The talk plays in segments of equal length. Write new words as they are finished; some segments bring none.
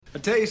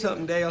tell you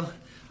something, Dale.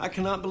 I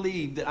cannot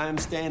believe that I am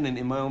standing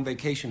in my own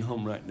vacation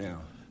home right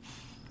now.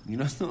 You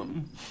know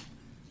something?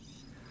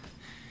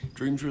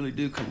 Dreams really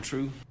do come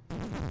true.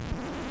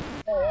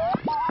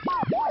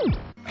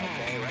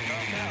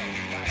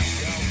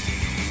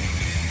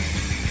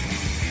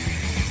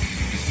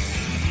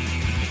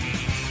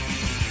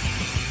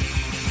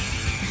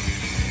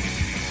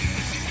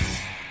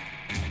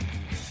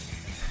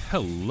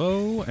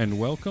 Hello and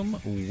welcome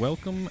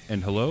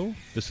and hello.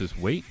 This is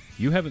Wait,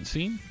 You Haven't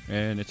Seen,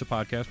 and it's a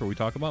podcast where we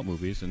talk about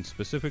movies, and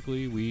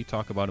specifically we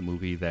talk about a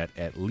movie that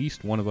at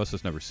least one of us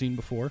has never seen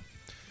before.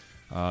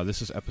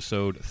 This is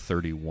episode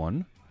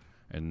 31,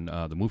 and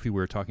the movie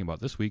we're talking about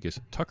this week is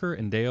Tucker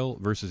and Dale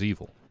vs.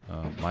 Evil.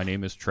 My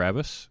name is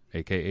Travis,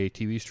 a.k.a.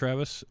 TV's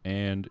Travis,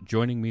 and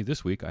joining me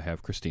this week I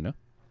have Christina.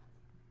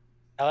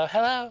 Hello,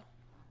 hello.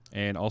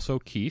 And also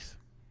Keith.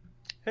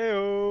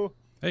 Heyo.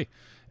 Hey.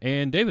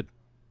 And David.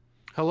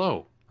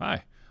 Hello.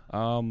 Hi.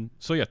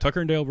 So yeah, Tucker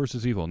and Dale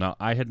versus Evil. Now,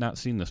 I had not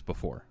seen this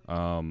before.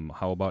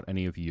 How about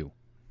any of you?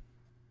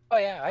 Oh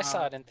yeah, I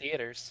saw it in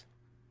theaters.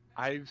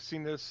 I've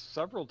seen this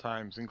several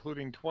times,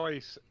 including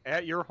twice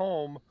at your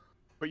home,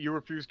 but you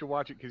refused to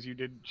watch it because you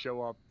didn't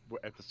show up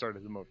at the start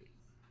of the movie.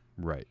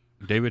 Right.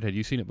 David, had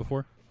you seen it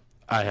before?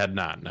 I had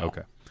not, no.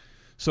 Okay.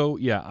 So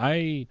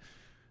yeah,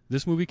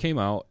 this movie came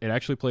out. It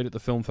actually played at the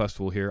film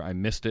festival here. I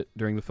missed it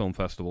during the film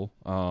festival.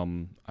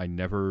 I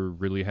never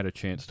really had a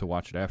chance to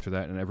watch it after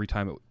that, and every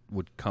time it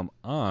would come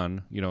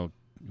on,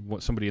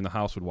 somebody in the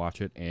house would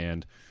watch it,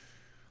 and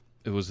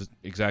it was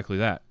exactly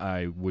that.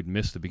 I would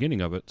miss the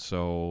beginning of it,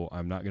 so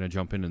I'm not going to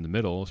jump in the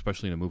middle,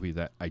 especially in a movie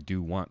that I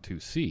do want to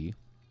see.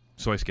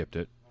 So I skipped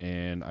it,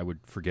 and I would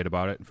forget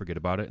about it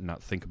and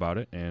not think about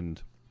it,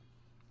 and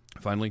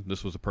finally,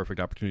 this was a perfect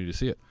opportunity to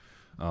see it.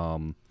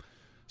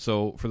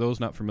 So, for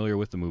those not familiar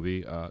with the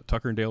movie,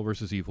 Tucker and Dale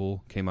vs.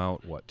 Evil came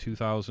out,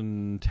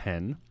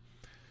 2010?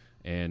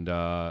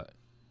 And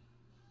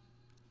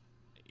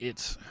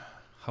it's...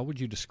 How would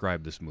you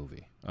describe this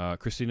movie?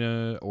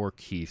 Christina or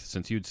Keith,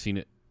 since you'd seen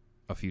it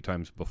a few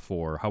times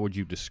before, how would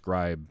you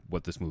describe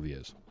what this movie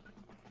is?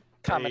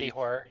 Comedy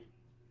horror.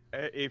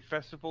 A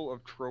festival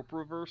of trope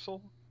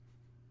reversal.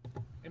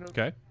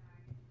 Okay.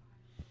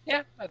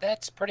 Yeah,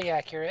 that's pretty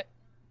accurate.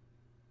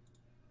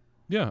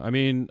 Yeah, I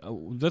mean,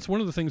 that's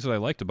one of the things that I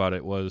liked about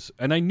it was,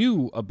 and I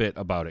knew a bit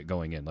about it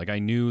going in. Like, I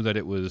knew that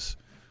it was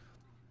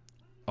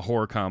a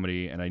horror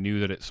comedy, and I knew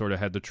that it sort of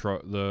had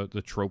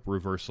the trope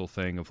reversal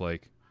thing of,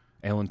 like,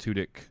 Alan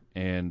Tudyk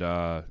and,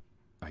 I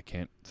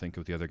can't think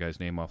of the other guy's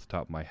name off the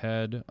top of my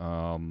head.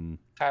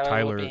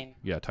 Tyler Labine.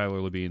 Yeah, Tyler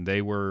Labine.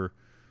 They were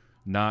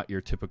not your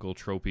typical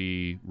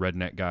tropey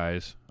redneck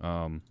guys.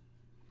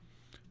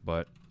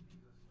 But,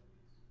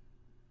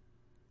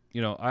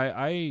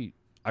 I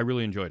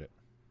really enjoyed it.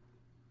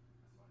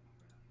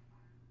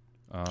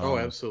 Oh,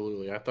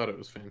 absolutely. I thought it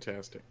was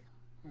fantastic.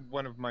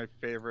 One of my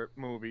favorite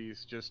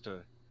movies, just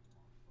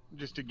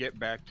to get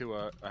back to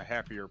a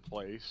happier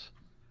place.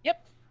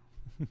 Yep.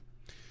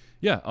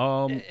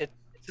 Yeah.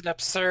 It's an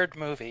absurd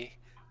movie,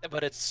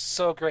 but it's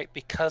so great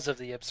because of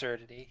the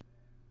absurdity.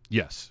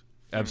 Yes,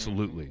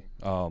 absolutely.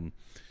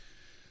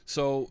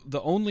 So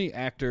the only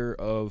actor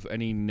of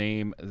any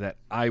name that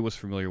I was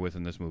familiar with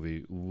in this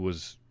movie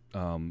was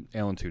Alan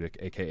Tudyk,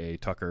 a.k.a.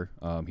 Tucker.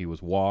 He was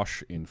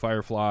Wash in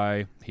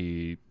Firefly.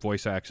 He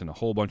voice acts in a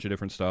whole bunch of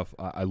different stuff.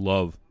 I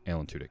love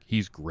Alan Tudyk.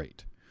 He's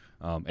great.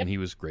 And he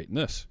was great in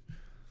this.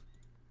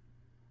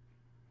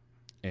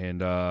 And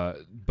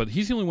but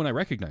he's the only one I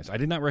recognize. I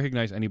did not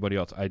recognize anybody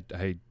else.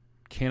 I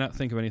cannot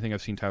think of anything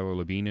I've seen Tyler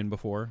Labine in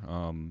before.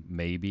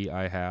 Maybe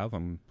I have.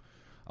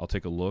 I'll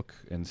take a look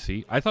and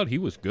see. I thought he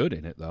was good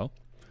in it, though.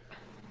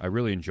 I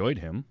really enjoyed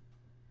him.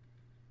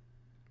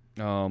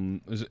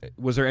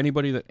 Was there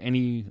anybody that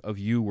any of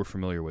you were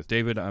familiar with?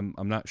 David, I'm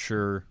not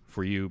sure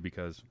for you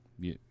because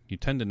you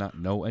tend to not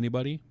know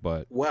anybody,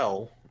 but...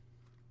 Well,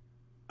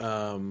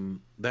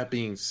 that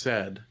being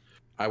said,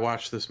 I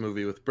watched this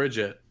movie with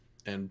Bridget,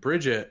 and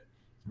Bridget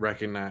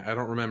recognized... I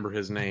don't remember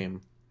his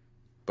name,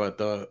 but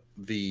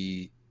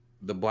the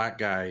black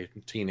guy,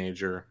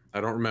 teenager,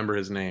 I don't remember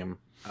his name.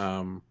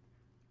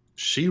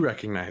 She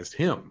recognized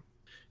him.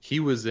 He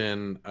was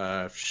in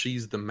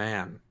She's the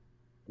Man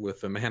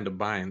with Amanda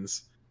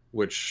Bynes,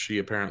 which she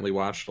apparently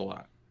watched a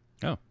lot.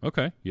 Oh,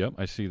 okay. Yep,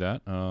 I see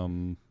that.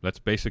 That's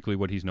basically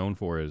what he's known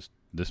for, is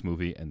this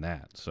movie and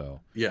that. So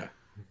yeah.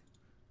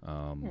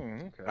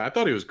 Okay. I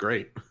thought he was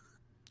great.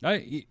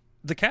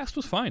 The cast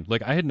was fine.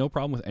 Like, I had no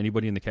problem with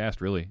anybody in the cast,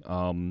 really.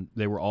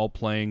 They were all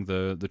playing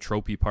the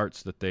tropey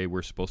parts that they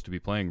were supposed to be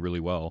playing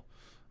really well.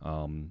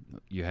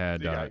 You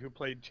had the guy who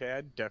played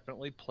Chad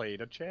definitely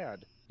played a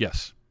Chad.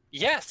 Yes.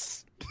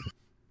 Yes.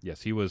 Yes,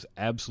 he was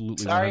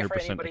absolutely 100% Sorry for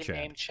a anybody Chad.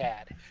 named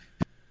Chad.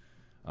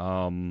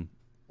 Well,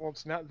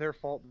 it's not their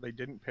fault they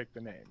didn't pick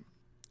the name.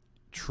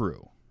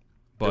 True.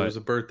 It But was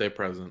a birthday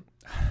present.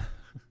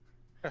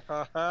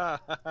 But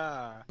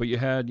you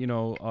had,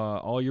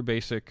 all your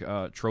basic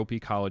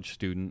tropey college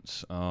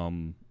students.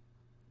 And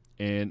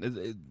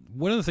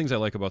one of the things I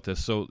like about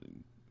this, so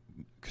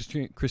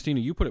Christina,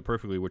 you put it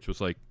perfectly, which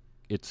was like,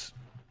 it's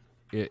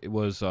it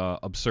was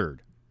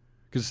absurd,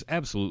 because it's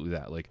absolutely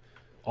that. Like,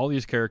 all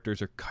these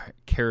characters are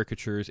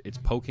caricatures. It's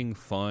poking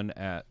fun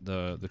at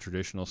the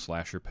traditional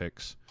slasher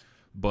picks,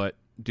 but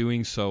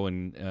doing so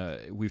in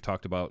we've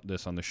talked about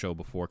this on the show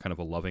before, kind of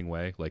a loving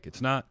way. Like,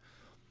 it's not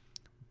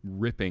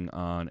ripping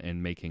on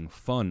and making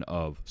fun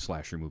of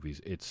slasher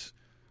movies. It's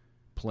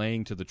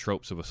playing to the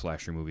tropes of a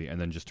slasher movie and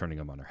then just turning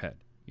them on their head,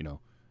 you know.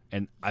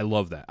 And I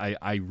love that.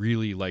 I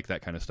really like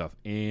that kind of stuff,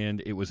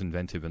 and it was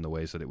inventive in the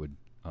ways that it would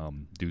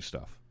do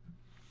stuff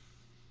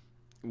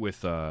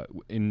with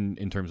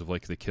in terms of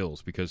like the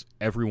kills, because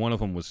every one of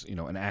them was, you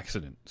know, an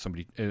accident.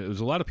 It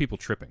was a lot of people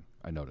tripping,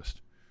 I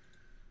noticed.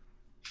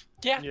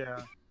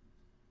 Yeah.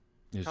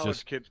 It's College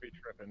just kids be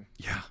tripping.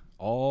 Yeah,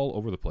 all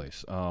over the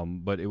place.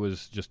 But it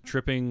was just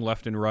tripping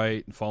left and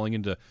right and falling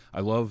into. I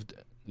loved,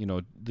 you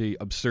know, the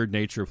absurd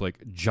nature of like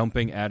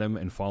jumping at him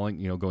and falling,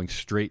 you know, going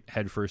straight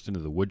headfirst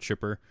into the wood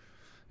chipper,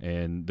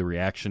 and the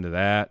reaction to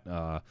that.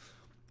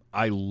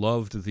 I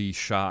loved the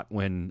shot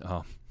when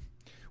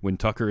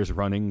Tucker is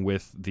running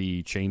with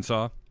the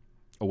chainsaw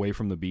away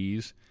from the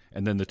bees,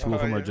 and then the two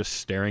of them are just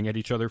staring at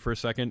each other for a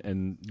second,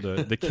 and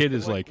the kid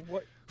is like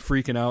what?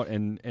 freaking out,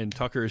 and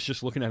Tucker is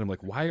just looking at him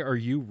like, why are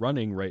you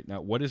running right now?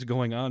 What is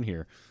going on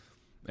here?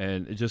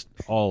 And it just,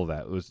 all of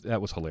that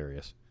was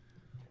hilarious.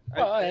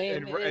 Well,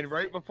 And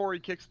right before he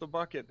kicks the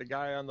bucket, the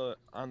guy on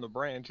the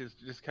branch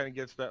just kind of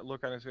gets that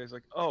look on his face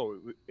like, oh,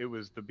 it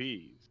was the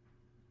bees.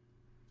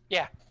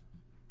 Yeah,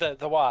 the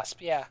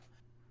wasp. Yeah,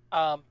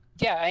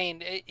 yeah. I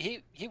mean,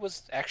 he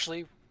was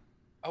actually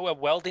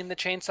welding the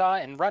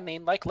chainsaw and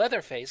running like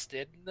Leatherface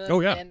did.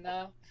 In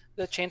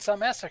the Chainsaw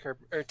Massacre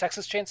or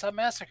Texas Chainsaw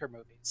Massacre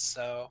movies.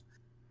 So.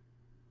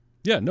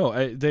 Yeah,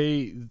 no,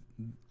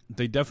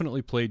 they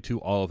definitely played to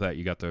all of that.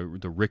 You got the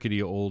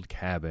rickety old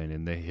cabin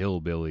and the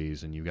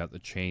hillbillies, and you got the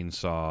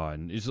chainsaw,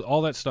 and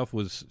all that stuff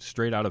was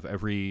straight out of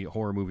every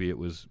horror movie it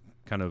was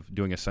kind of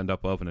doing a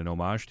send-up of and an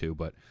homage to,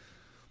 but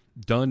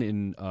done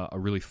in a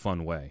really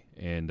fun way.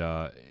 And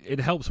it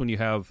helps when you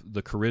have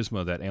the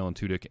charisma that Alan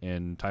Tudyk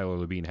and Tyler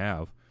Labine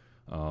have.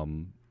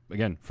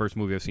 Again, first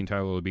movie I've seen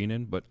Tyler Labine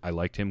in, but I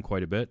liked him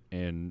quite a bit,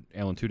 and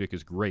Alan Tudyk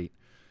is great.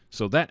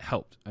 So that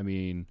helped. I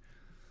mean,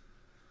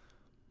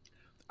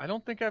 I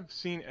don't think I've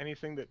seen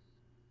anything that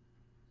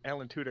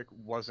Alan Tudyk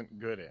wasn't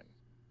good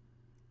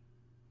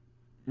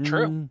in.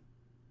 True.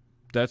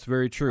 That's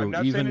very true. I'm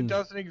not saying it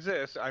doesn't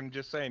exist. I'm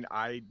just saying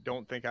I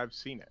don't think I've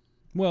seen it.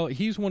 Well,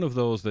 he's one of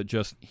those that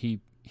just he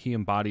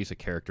embodies a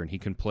character, and he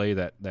can play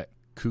that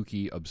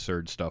kooky,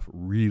 absurd stuff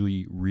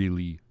really,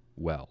 really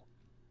well.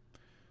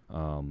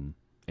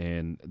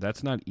 And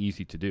that's not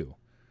easy to do.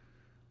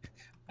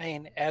 I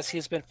mean, as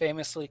he's been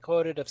famously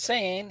quoted of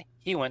saying,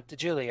 he went to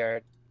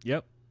Juilliard.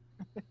 Yep.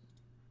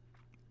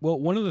 Well,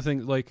 one of the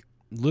things, like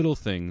little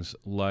things,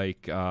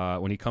 like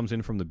when he comes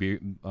in from the beer,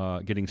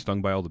 getting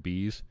stung by all the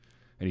bees,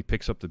 and he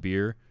picks up the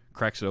beer,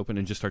 cracks it open,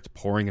 and just starts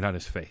pouring it on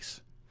his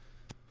face.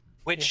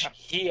 Which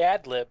he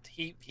ad-libbed.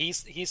 He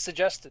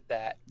suggested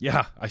that.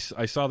 Yeah,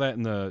 I saw that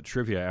in the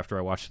trivia after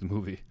I watched the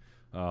movie.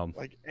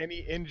 Like any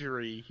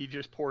injury, he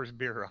just pours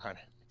beer on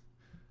it.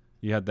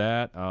 You had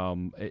that.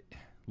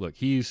 Look,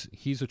 he's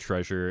a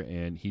treasure,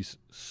 and he's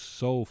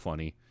so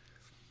funny,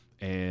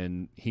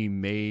 and he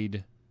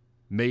made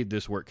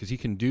this work because he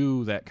can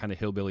do that kind of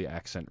hillbilly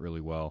accent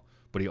really well,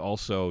 but he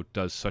also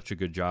does such a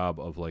good job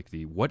of like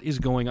the what is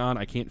going on,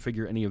 I can't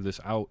figure any of this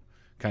out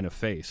kind of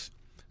face.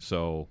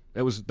 So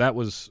that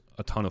was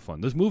a ton of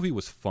fun. This movie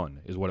was fun,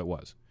 is what it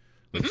was.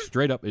 Like,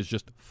 straight up is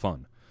just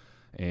fun,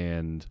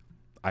 and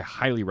I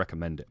highly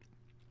recommend it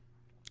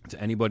to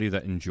anybody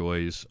that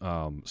enjoys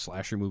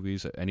slasher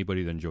movies,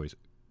 anybody that enjoys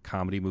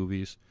comedy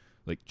movies.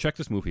 Like, check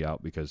this movie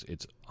out because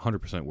it's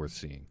 100% worth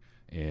seeing.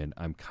 And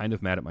I'm kind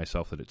of mad at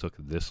myself that it took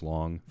this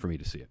long for me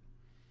to see it.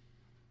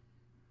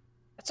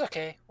 It's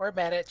okay. We're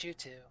mad at you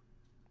too.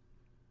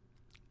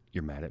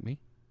 You're mad at me?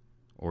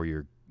 Or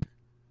you're...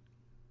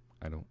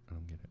 I don't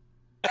get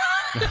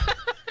it.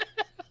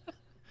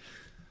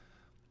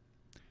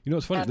 You know,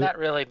 it's funny. I'm not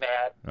really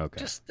mad. Okay.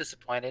 Just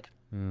disappointed.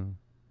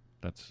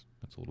 That's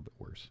a little bit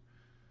worse.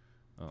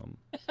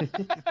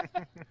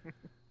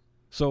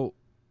 So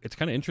it's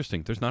kind of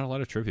interesting. There's not a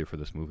lot of trivia for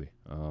this movie.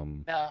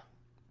 No.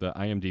 The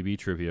IMDb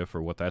trivia,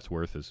 for what that's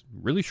worth, is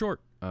really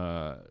short.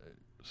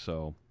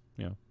 So,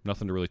 you know,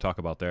 nothing to really talk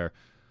about there.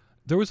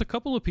 There was a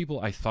couple of people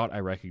I thought I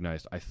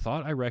recognized. I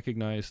thought I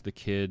recognized the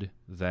kid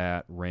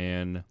that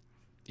ran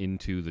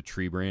into the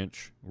tree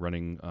branch,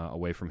 running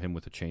away from him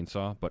with a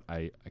chainsaw, but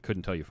I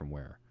couldn't tell you from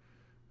where.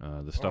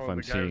 The stuff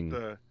I'm seeing...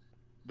 With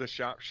the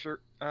shop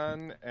shirt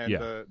on, and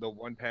the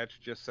one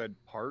patch just said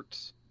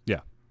parts.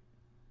 Yeah.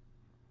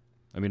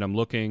 I mean, I'm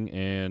looking,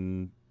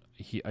 and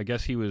I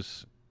guess he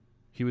was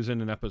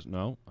in an episode.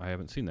 No, I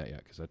haven't seen that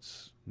yet because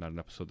that's not an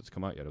episode that's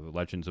come out yet of the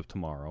Legends of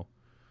Tomorrow.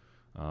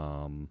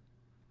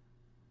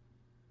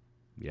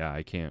 Yeah,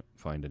 I can't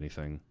find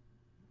anything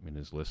in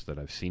his list that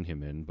I've seen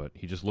him in, but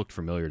he just looked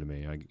familiar to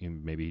me.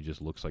 Maybe he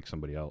just looks like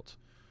somebody else.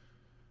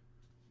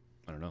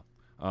 I don't know.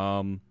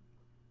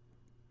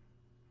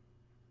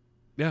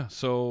 Yeah,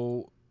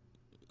 so,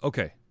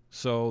 okay.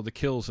 So the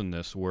kills in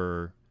this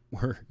were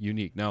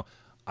unique. Now,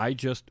 I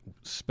just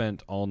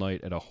spent all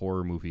night at a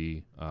horror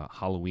movie,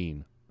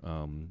 Halloween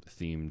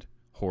themed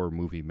horror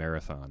movie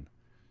marathon,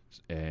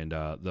 and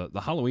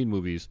the Halloween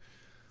movies,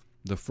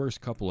 the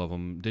first couple of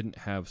them didn't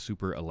have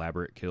super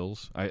elaborate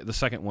kills. The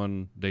second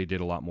one, they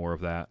did a lot more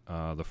of that.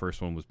 The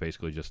first one was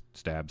basically just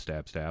stab,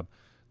 stab, stab.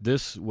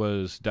 This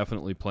was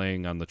definitely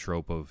playing on the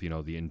trope of,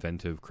 the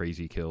inventive,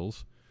 crazy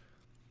kills.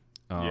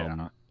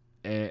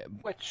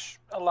 Which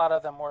a lot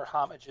of them were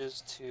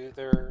homages to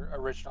their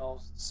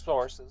original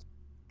sources.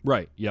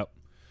 Right, yep.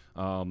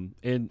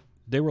 And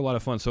they were a lot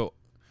of fun. So,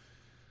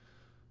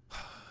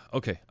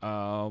 okay,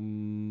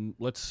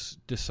 let's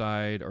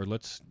decide, or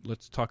let's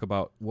talk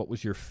about what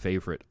was your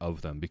favorite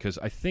of them, because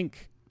I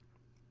think,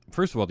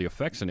 first of all, the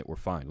effects in it were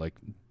fine. Like,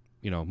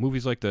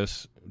 movies like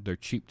this, they're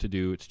cheap to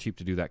do. It's cheap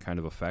to do that kind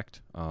of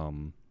effect.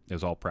 It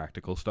was all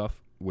practical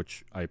stuff,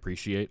 which I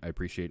appreciate. I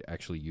appreciate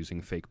actually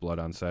using fake blood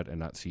on set and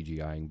not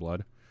CGIing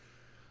blood.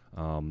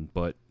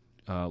 But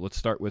let's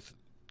start with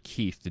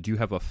Keith. Did you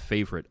have a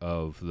favorite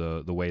of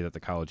the way that the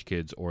college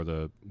kids or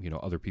the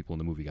other people in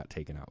the movie got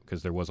taken out?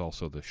 Because there was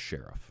also the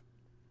sheriff.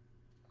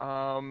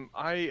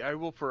 I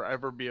will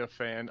forever be a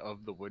fan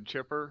of the wood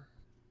chipper.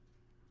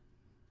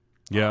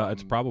 Yeah,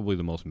 it's probably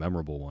the most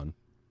memorable one.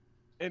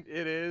 And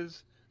it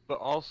is, but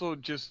also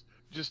just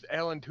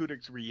Alan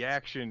Tudyk's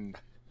reaction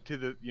to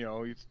the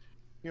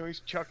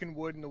he's chucking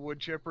wood in the wood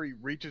chipper. He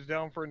reaches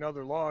down for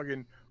another log,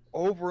 and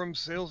over him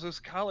sails this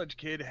college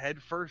kid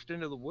head first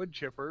into the wood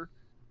chipper,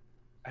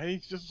 and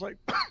he's just like,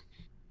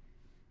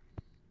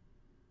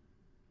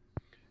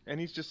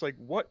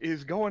 what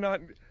is going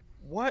on?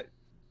 What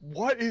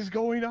is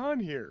going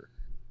on here?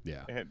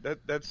 Yeah, and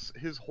that's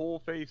his whole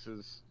face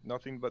is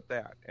nothing but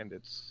that, and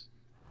it's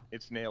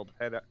nailed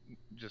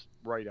just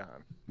right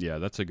on. Yeah,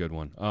 that's a good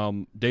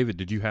one. David,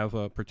 did you have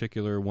a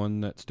particular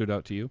one that stood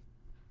out to you?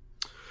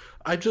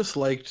 I just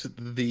liked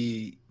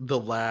the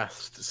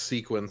last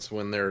sequence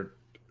when they're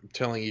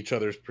telling each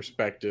other's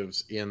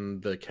perspectives in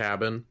the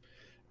cabin,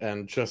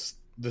 and just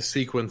the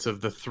sequence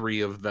of the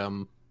three of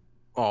them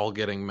all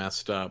getting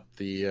messed up.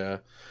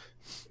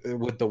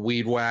 With the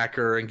weed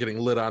whacker and getting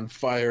lit on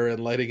fire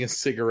and lighting a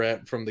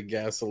cigarette from the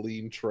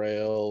gasoline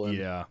trail. And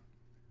yeah.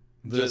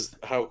 Just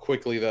how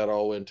quickly that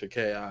all went to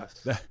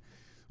chaos.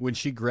 When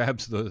she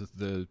grabs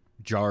the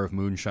jar of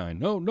moonshine,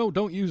 no,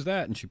 don't use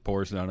that, and she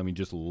pours it on him, he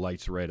just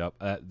lights right up.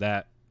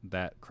 That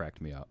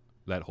cracked me up.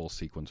 That whole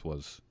sequence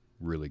was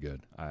really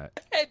good. And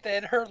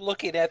then her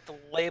looking at the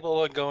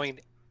label and going,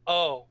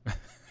 oh.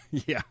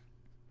 Yeah.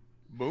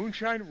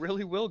 Moonshine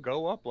really will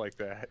go up like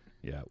that.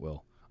 Yeah, it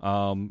will.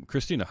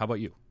 Christina, how about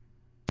you?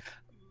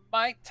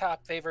 My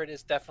top favorite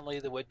is definitely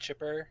the wood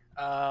chipper,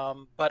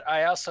 but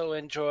I also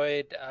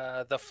enjoyed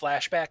the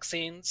flashback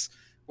scenes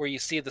where you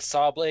see the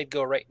saw blade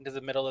go right into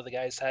the middle of the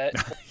guy's head.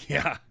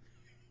 Yeah.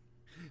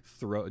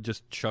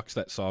 Just chucks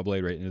that saw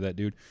blade right into that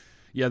dude.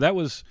 Yeah, that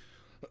was...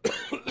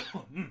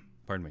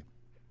 Pardon me.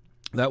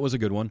 That was a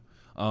good one.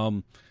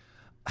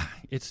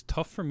 It's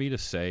tough for me to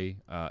say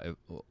a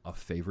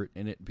favorite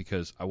in it,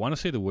 because I want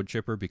to say the wood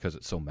chipper because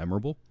it's so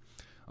memorable.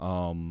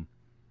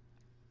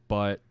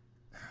 But...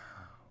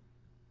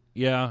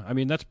 yeah, I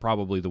mean, that's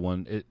probably the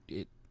one.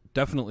 It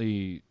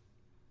definitely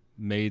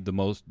made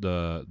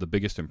the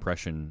biggest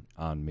impression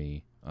on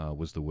me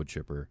was the wood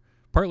chipper.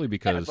 Partly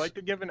because... I'd like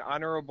to give an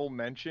honorable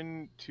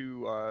mention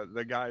to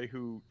the guy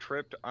who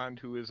tripped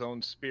onto his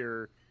own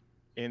spear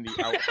in the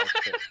outhouse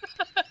pit.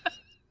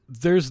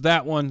 There's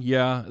that one,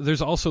 yeah.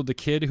 There's also the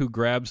kid who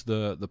grabs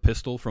the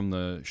pistol from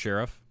the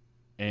sheriff,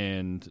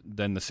 and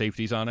then the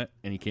safety's on it,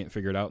 and he can't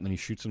figure it out, and then he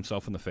shoots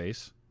himself in the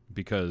face.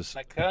 Because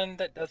a gun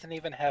that doesn't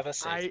even have a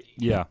safety.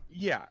 Yeah.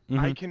 Mm-hmm.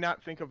 I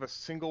cannot think of a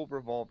single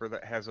revolver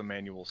that has a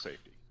manual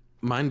safety.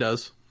 Mine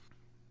does.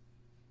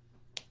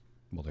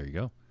 Well, there you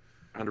go.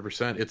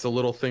 100%. It's a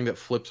little thing that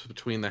flips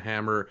between the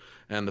hammer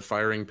and the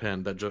firing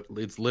pin.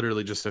 It's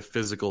literally just a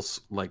physical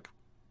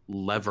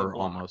lever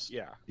almost.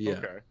 Yeah.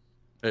 Okay.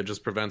 It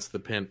just prevents the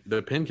pin.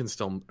 The pin can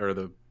still, or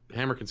the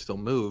hammer can still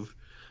move.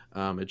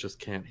 It just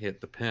can't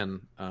hit the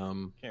pin.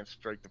 Can't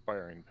strike the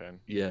firing pin.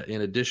 Yeah.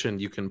 In addition,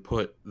 you can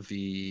put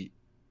it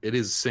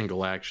is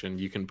single action.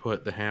 You can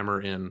put the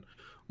hammer in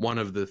one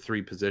of the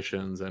three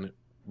positions and it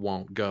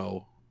won't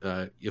go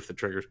if the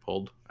trigger's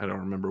pulled. I don't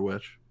remember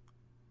which.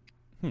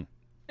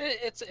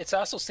 It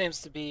also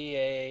seems to be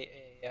a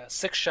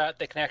 6-shot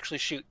that can actually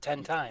shoot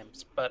 10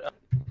 times. But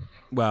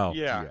well,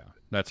 yeah,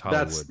 that's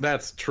Hollywood.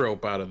 That's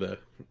trope out of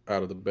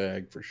the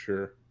bag for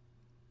sure.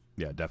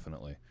 Yeah,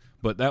 definitely.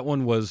 But that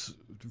one was,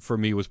 for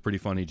me, was pretty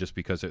funny just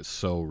because it's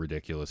so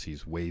ridiculous.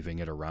 He's waving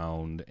it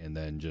around and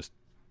then just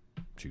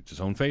shoots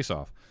his own face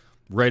off.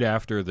 Right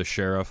after the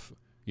sheriff,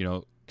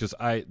 because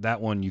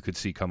that one you could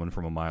see coming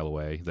from a mile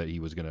away that he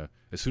was going to,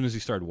 as soon as he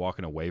started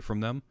walking away from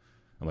them,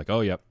 I'm like,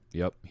 oh, yep,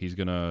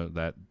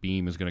 that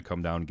beam is going to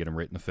come down and get him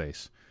right in the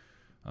face.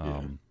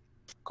 Of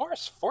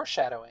course,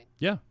 foreshadowing.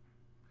 Yeah.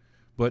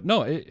 But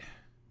no, I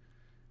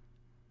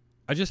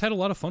just had a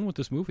lot of fun with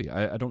this movie.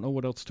 I don't know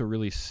what else to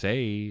really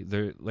say.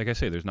 Like I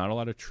say, there's not a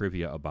lot of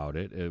trivia about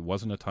it. It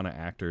wasn't a ton of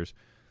actors.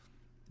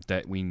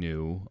 that we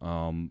knew.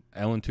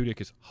 Alan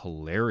Tudyk is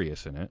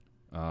hilarious in it.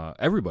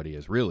 Everybody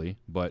is, really,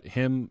 but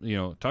him,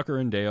 Tucker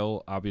and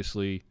Dale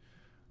obviously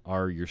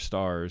are your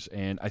stars,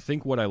 and I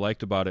think what I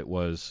liked about it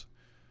was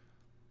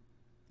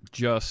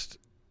just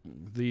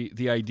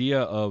the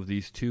idea of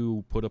these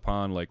two put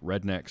upon like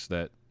rednecks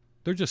that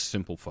they're just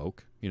simple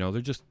folk.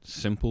 They're just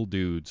simple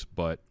dudes,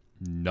 but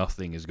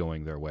nothing is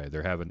going their way.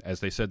 They're having, as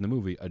they said in the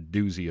movie, a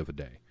doozy of a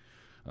day.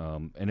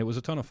 And it was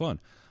a ton of fun.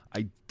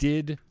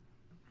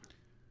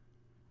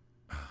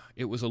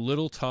 It was a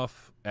little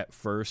tough at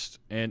first,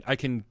 and I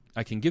can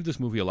give this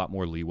movie a lot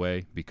more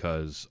leeway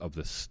because of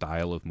the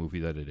style of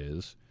movie that it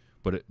is.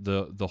 But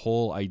the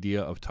whole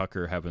idea of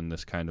Tucker having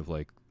this kind of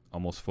like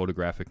almost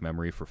photographic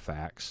memory for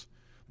facts,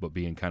 but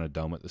being kind of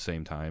dumb at the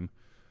same time.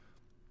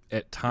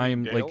 At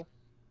time, Dale?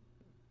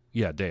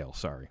 Dale,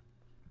 sorry.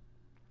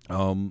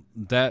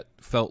 That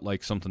felt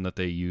like something that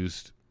they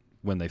used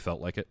when they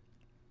felt like it.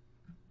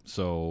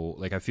 So,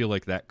 like, I feel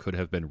like that could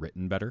have been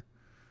written better.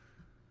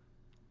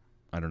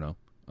 I don't know.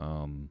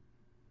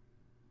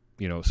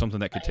 Something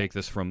that could take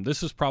this from.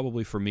 This is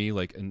probably for me,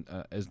 like,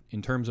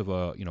 in terms of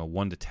a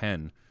 1 to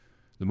 10,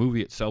 the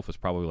movie itself is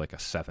probably like a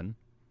 7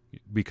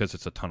 because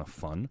it's a ton of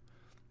fun.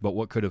 But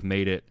what could have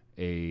made it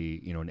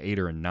an 8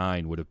 or a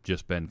 9 would have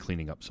just been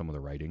cleaning up some of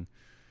the writing.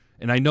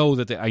 And I know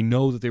that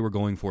they were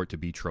going for it to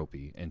be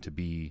tropey and to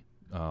be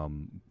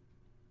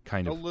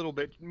kind of a little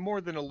bit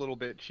more than a little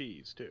bit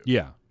cheese too.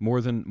 Yeah,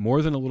 more than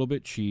a little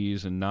bit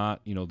cheese, and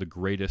not the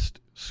greatest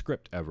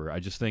script ever. I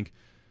just think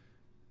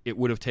it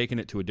would have taken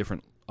it to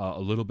a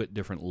little bit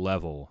different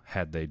level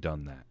had they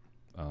done that.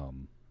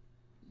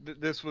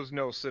 This was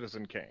no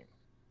Citizen Kane.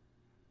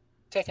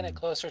 Taking it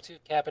closer to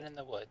Cabin in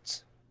the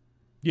Woods.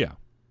 Yeah.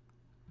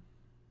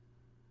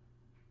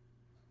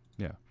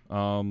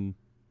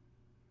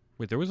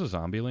 Wait, there was a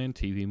Zombieland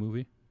TV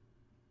movie?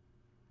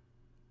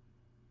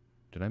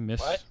 Did I miss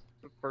What?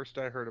 The first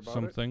I heard about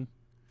something?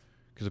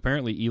 Because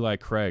apparently Eli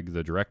Craig,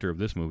 the director of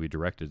this movie,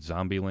 directed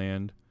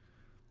Zombieland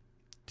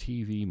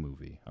TV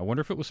movie. I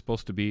wonder if it was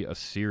supposed to be a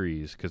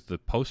series, because the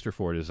poster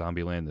for it is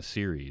Zombieland the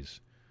series,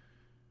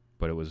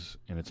 but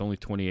it's only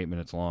 28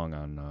 minutes long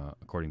on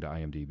according to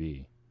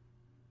IMDb.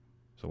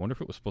 So I wonder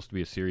if it was supposed to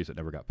be a series that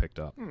never got picked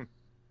up.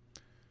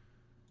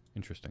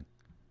 Interesting.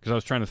 Because I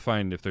was trying to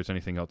find if there's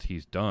anything else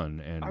he's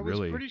done, and I was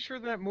really pretty sure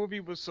that movie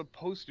was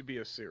supposed to be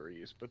a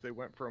series, but they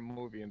went for a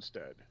movie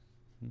instead.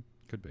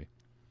 Could be.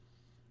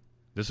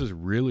 This is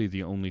really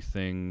the only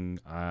thing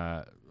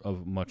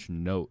of much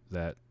note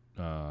that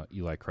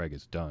Eli Craig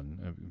has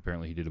done.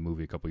 Apparently, he did a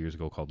movie a couple years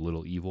ago called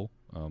Little Evil.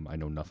 I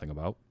know nothing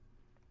about.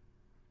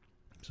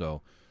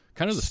 So,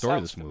 kind of the story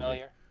of this movie.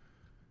 Familiar.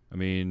 I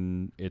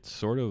mean, it's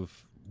sort of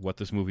what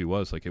this movie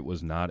was. Like, it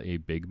was not a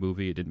big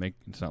movie.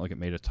 It's not like it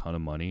made a ton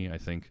of money. I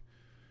think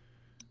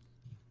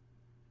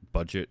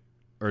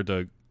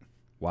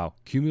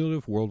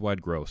cumulative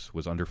worldwide gross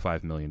was under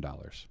 $5 million.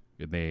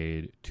 It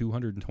made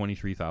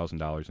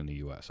 $223,000 in the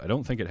U.S. I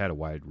don't think it had a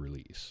wide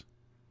release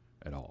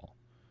at all,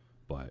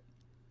 but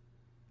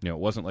it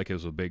wasn't like it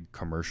was a big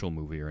commercial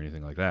movie or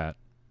anything like that.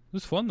 It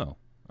was fun though.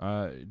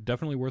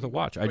 Definitely worth a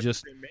watch. What did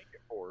they make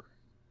it for?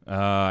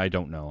 I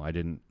don't know. I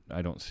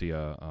don't see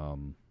a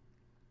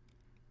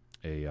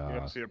You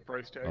don't see a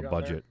price tag a on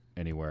budget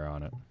anywhere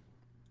on it. I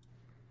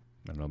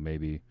don't know,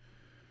 maybe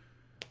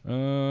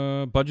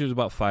budget is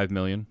about $5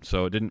 million,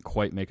 so it didn't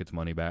quite make its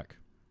money back.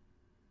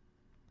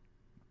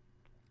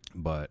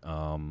 But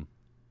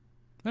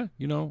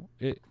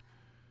it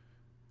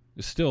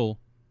is still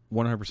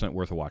 100%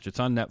 worth a watch. It's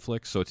on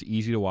Netflix, so it's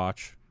easy to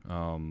watch.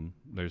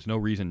 There's no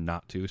reason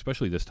not to,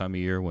 especially this time of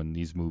year when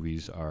these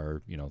movies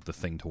are, the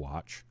thing to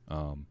watch.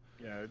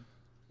 Yeah,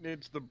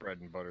 it's the bread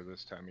and butter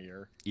this time of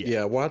year.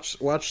 Yeah,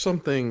 watch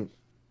something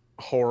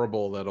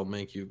horrible that'll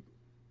make you,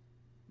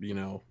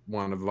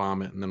 want to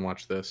vomit, and then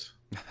watch this.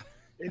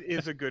 It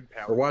is a good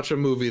palate. Or watch a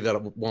movie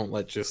that won't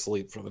let you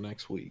sleep for the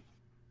next week.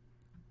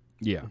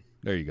 Yeah,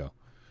 there you go.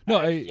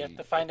 No, you have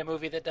to find a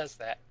movie that does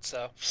that.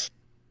 So.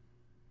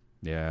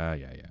 Yeah.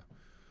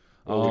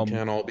 Well, we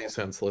can't all be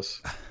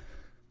senseless.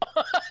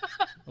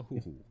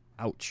 Ooh,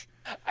 ouch.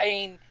 I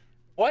mean,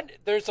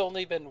 there's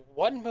only been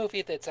one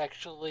movie that's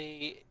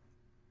actually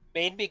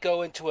made me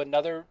go into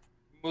another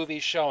movie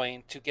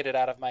showing to get it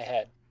out of my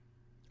head.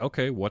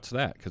 Okay, what's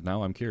that? Because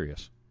now I'm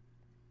curious.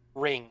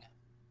 Ring.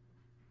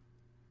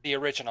 The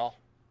original.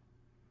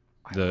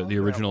 The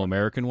original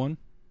American one?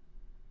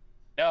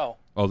 No.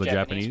 Oh, the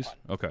Japanese? one.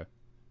 Okay.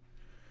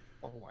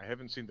 Oh, I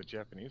haven't seen the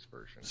Japanese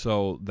version.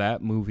 So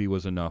that movie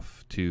was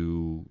enough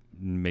to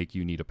make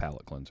you need a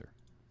palate cleanser.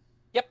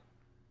 Yep.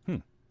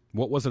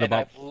 What was it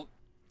about?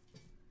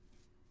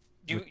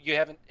 You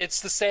haven't.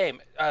 It's the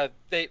same.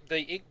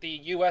 The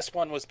U.S.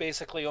 one was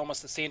basically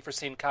almost a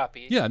scene-for-scene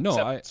copy. Yeah, no,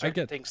 I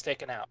get things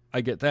taken out.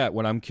 I get that.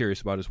 What I'm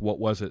curious about is what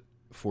was it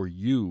for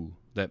you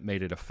that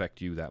made it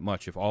affect you that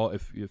much? If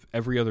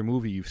every other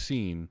movie you've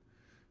seen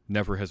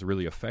never has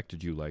really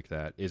affected you like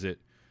that, is it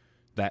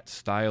that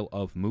style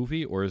of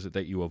movie, or is it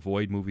that you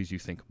avoid movies you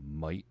think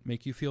might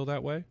make you feel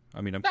that way?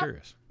 I mean, I'm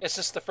curious. It's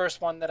just the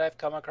first one that I've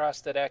come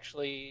across that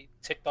actually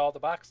ticked all the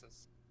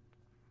boxes.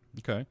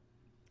 Okay,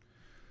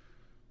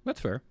 that's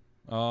fair.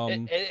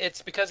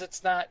 It's because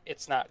it's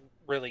not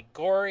really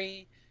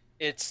gory.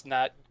 It's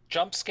not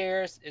jump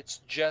scares. It's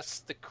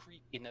just the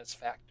creepiness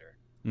factor.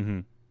 Mm-hmm.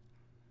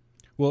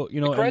 Well,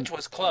 you know, The Grudge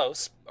was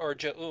close, or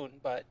Ju-un,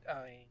 but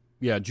I mean,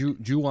 yeah,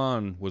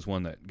 Ju-on was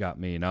one that got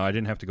me. Now I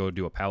didn't have to go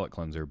do a palate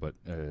cleanser, but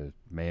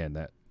man,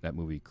 that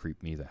movie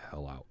creeped me the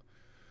hell out.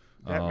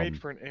 That made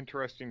for an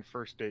interesting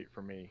first date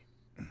for me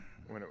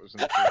when it was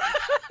in the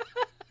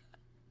theaters.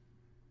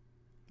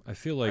 I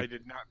feel like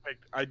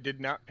I did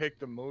not pick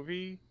the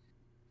movie,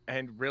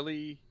 and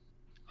really,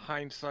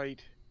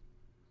 hindsight,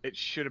 it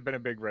should have been a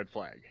big red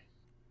flag.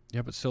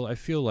 Yeah, but still, I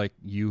feel like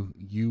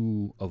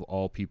you of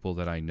all people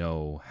that I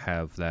know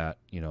have that,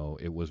 you know,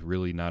 it was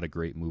really not a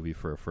great movie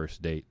for a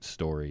first date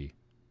story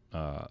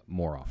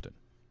more often.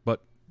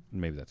 But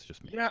maybe that's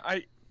just me.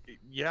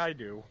 Yeah, I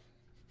do.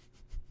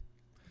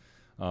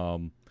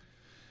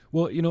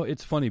 Well, you know,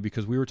 it's funny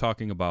because we were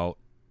talking about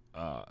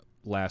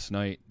last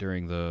night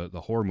during the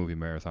horror movie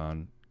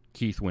marathon.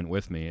 Keith went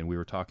with me, and we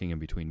were talking in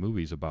between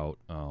movies about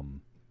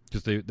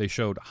because they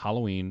showed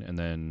Halloween and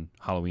then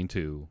Halloween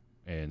 2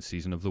 and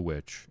Season of the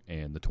Witch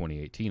and the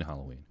 2018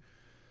 Halloween.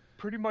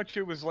 Pretty much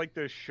it was like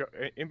this show,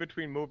 in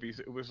between movies,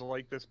 it was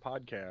like this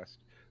podcast,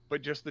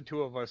 but just the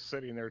two of us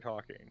sitting there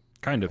talking.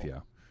 Kind of, yeah.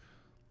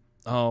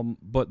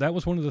 But that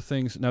was one of the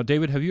things. Now,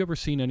 David, have you ever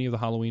seen any of the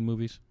Halloween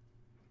movies?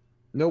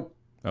 Nope.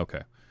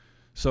 Okay.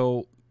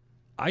 So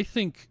I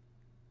think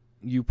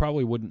you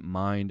probably wouldn't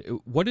mind.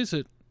 What is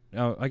it?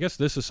 Now, I guess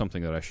this is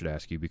something that I should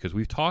ask you because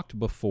we've talked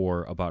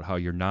before about how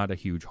you're not a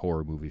huge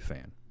horror movie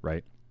fan,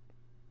 right?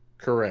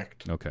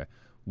 Correct. Okay.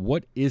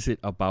 What is it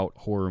about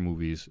horror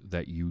movies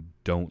that you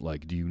don't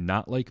like? Do you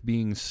not like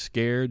being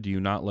scared? Do you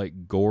not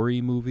like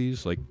gory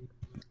movies? Like,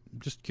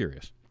 just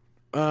curious.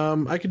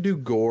 I could do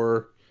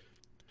gore.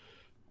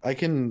 I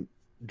can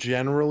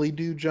generally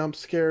do jump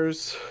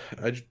scares.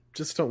 I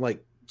just don't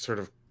like sort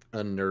of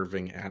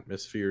unnerving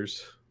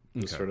atmospheres.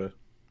 Okay. Sort of,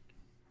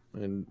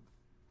 and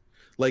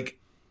like,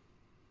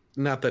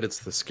 not that it's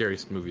the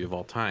scariest movie of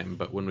all time,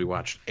 but when we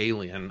watched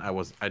Alien, I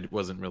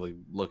wasn't really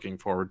looking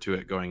forward to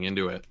it going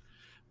into it.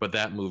 But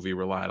that movie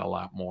relied a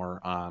lot more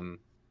on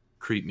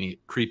creepy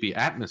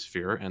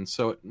atmosphere, and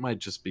so it might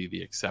just be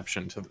the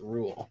exception to the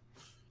rule.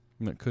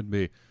 It could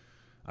be.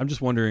 I'm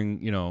just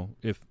wondering, you know,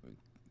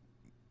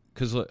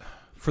 because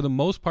for the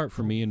most part,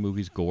 for me in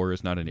movies, gore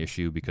is not an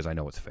issue because I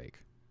know it's fake.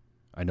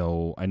 I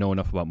know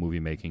enough about movie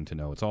making to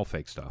know it's all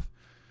fake stuff.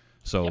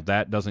 So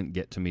that doesn't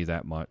get to me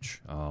that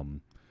much.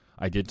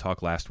 I did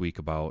talk last week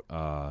about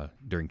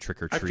during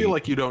Trick or Treat. I feel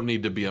like you don't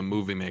need to be a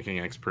movie making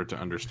expert to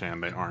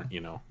understand they aren't,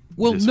 you know.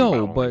 Well,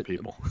 no, but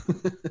people.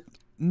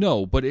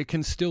 no, but it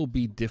can still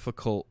be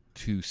difficult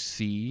to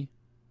see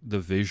the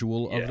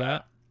visual of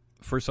that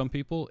for some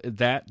people.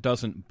 That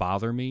doesn't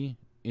bother me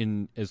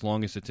as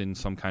long as it's in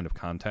some kind of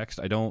context.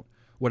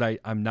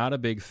 I'm not a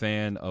big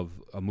fan of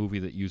a movie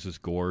that uses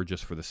gore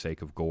just for the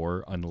sake of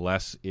gore,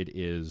 unless it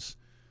is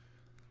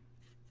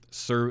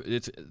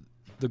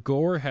the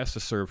gore has to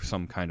serve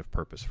some kind of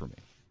purpose for me.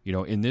 You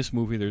know, in this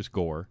movie there's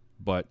gore,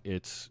 but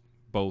it's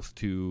both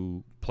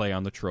to play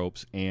on the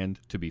tropes and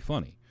to be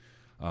funny.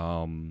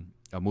 A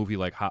movie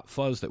like Hot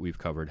Fuzz that we've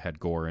covered had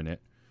gore in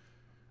it,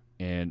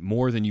 and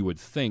more than you would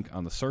think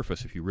on the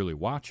surface if you really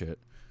watch it.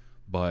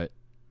 But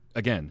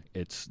again,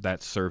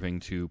 that's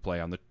serving to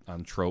play on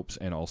tropes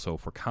and also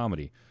for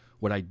comedy.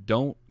 What I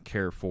don't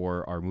care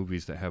for are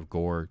movies that have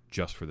gore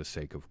just for the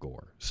sake of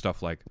gore.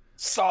 Stuff like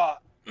Saw.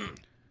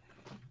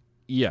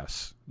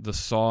 Yes, the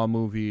Saw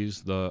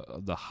movies,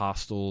 the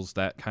Hostels,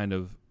 that kind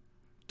of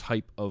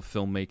type of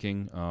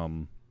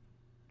filmmaking,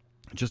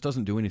 it just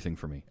doesn't do anything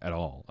for me at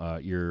all.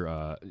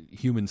 Your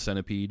Human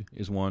Centipede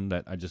is one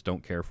that I just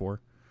don't care for,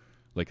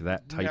 like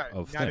that type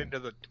of thing. Not into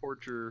the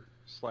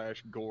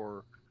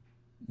torture/gore.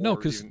 No,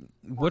 because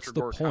what's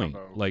the point?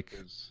 Like,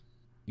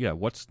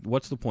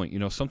 what's the point? You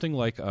know, something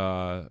like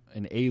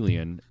an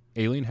Alien.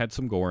 Alien had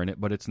some gore in it,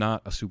 but it's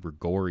not a super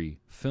gory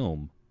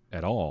film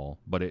at all.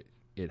 But it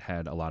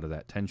had a lot of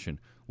that tension.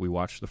 We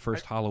watched the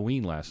first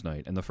Halloween last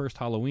night, and the first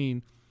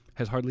Halloween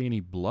has hardly any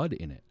blood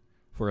in it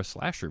for a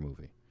slasher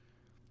movie.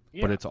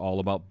 Yeah. But it's all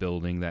about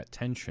building that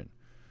tension.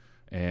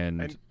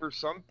 And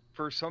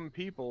for some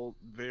people,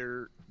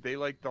 they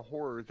like the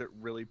horror that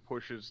really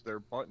pushes their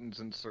buttons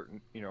in certain,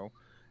 you know,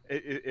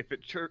 if it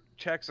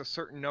checks a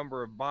certain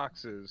number of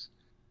boxes,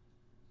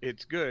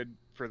 it's good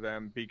for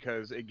them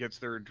because it gets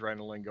their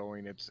adrenaline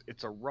going.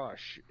 It's a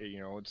rush, you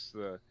know, it's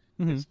the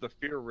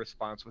fear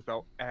response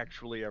without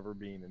actually ever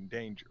being in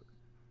danger.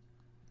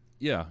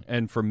 Yeah,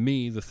 and for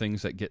me, the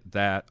things that get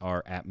that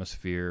are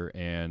atmosphere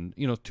and,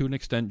 you know, to an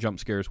extent, jump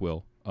scares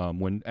will,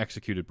 when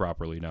executed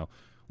properly. Now,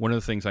 one of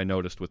the things I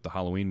noticed with the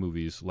Halloween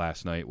movies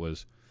last night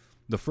was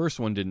the first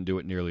one didn't do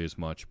it nearly as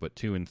much, but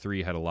 2 and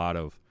 3 had a lot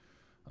of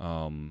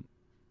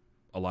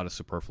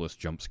superfluous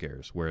jump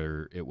scares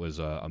where it was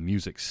a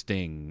music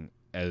sting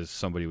as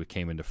somebody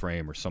came into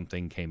frame or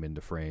something came into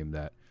frame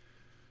that,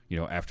 you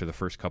know, after the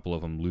first couple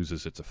of them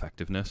loses its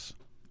effectiveness.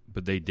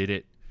 But they did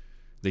it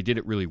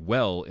really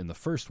well in the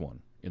first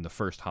one, in the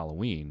first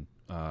Halloween.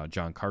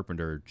 John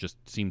Carpenter just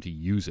seemed to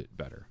use it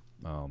better.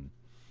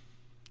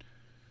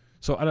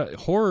 So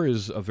horror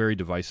is a very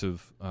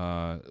divisive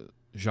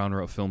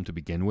genre of film to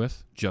begin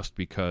with, just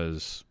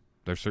because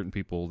there's certain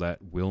people that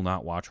will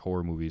not watch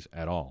horror movies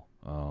at all,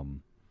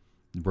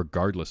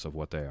 regardless of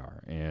what they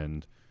are.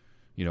 And,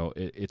 you know,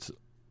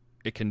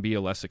 it can be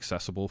a less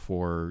accessible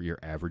for your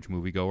average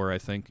moviegoer, I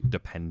think,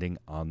 depending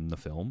on the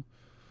film.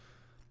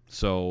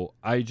 So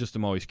I just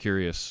am always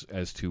curious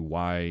as to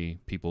why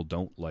people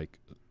don't like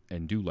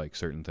and do like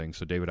certain things.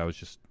 So David, I was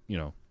just, you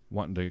know,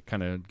 wanting to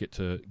kind of get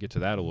to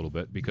that a little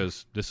bit,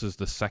 because this is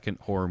the second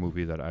horror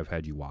movie that I've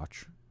had you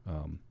watch,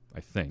 I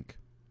think.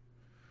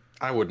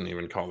 I wouldn't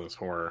even call this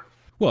horror.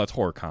 Well, it's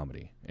horror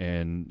comedy,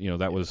 and you know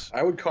that was.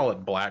 I would call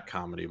it black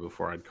comedy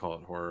before I'd call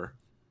it horror.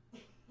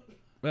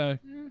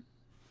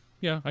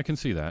 Yeah, I can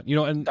see that. You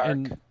know,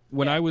 and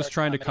when I was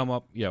trying to come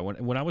up,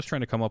 when I was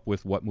trying to come up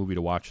with what movie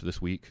to watch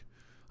this week,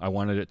 I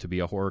wanted it to be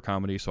a horror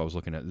comedy, so I was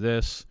looking at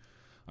this.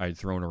 I had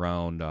thrown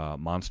around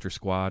Monster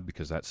Squad,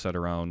 because that's set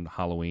around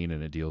Halloween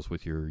and it deals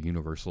with your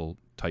Universal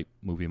type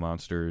movie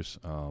monsters.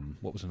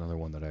 What was another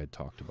one that I had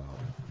talked about?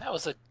 That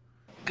was a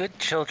good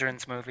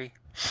children's movie.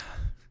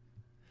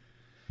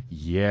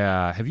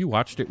 Yeah. Have you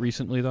watched it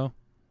recently, though?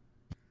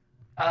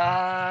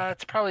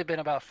 It's probably been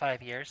about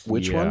 5 years.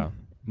 Which one?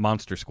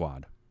 Monster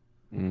Squad.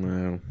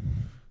 No.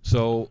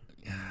 So,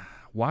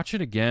 watch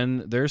it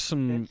again. There's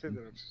some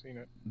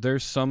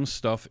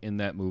stuff in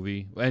that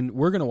movie, and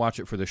we're gonna watch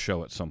it for the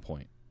show at some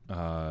point.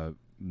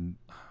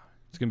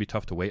 It's gonna be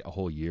tough to wait a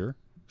whole year,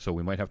 so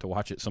we might have to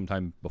watch it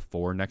sometime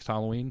before next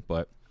Halloween.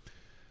 But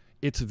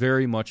it's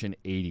very much an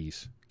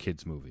 '80s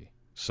kids movie,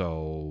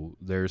 so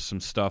there's some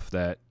stuff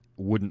that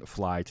wouldn't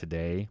fly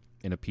today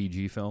in a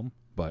PG film.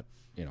 But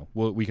you know,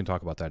 we can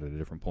talk about that at a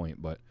different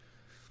point. But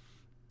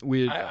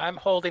I'm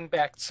holding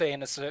back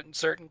saying a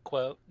certain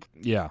quote.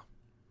 Yeah,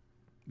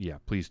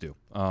 please do.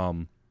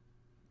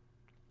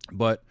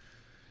 But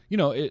you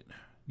know,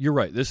 you're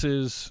right. This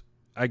is,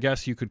 I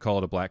guess you could call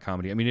it a black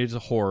comedy. I mean, it is a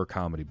horror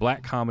comedy.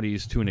 Black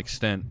comedies, to an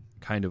extent,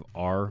 kind of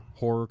are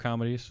horror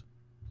comedies,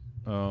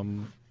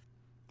 in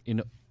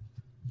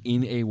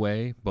a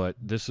way. But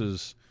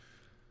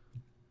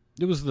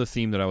it was the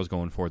theme that I was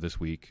going for this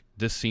week.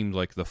 This seemed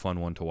like the fun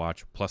one to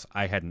watch. Plus,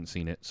 I hadn't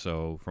seen it,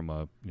 so from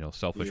a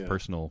selfish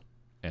personal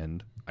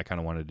end, I kind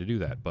of wanted to do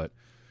that. But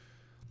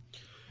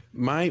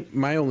my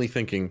only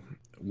thinking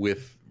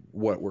with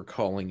what we're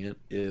calling it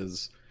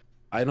is,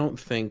 I don't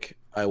think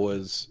I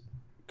was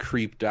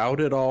creeped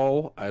out at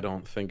all. I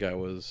don't think I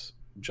was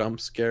jump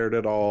scared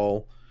at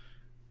all.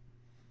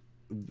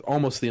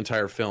 Almost the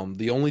entire film.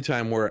 The only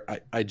time where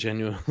I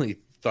genuinely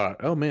thought,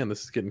 oh man,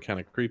 this is getting kind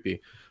of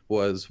creepy,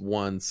 was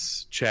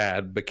once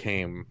Chad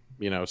became,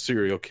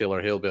 serial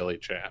killer hillbilly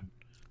Chad.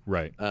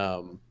 Right.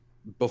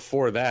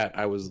 Before that,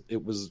 I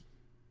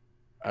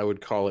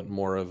would call it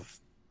more of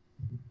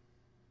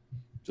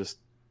just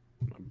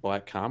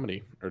black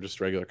comedy or just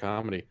regular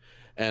comedy.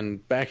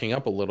 And backing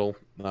up a little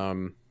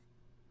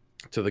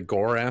to the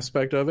gore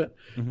aspect of it,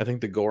 I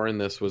think the gore in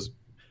this was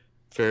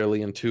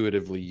fairly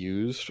intuitively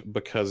used,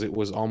 because it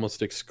was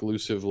almost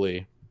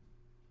exclusively,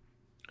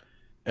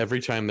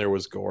 every time there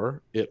was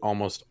gore, it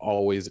almost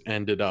always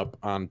ended up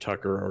on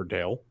Tucker or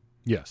Dale.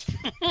 Yes.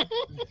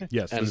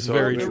 Yes, and so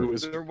very true.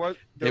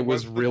 There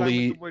was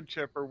really the wood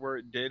chipper where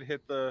it did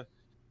hit the,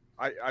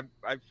 I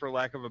for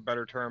lack of a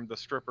better term, the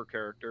stripper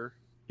character.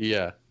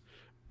 Yeah.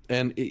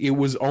 And it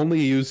was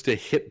only used to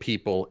hit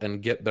people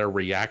and get their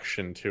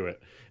reaction to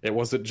it. It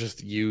wasn't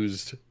just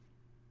used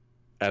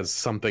as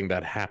something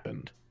that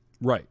happened.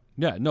 Right.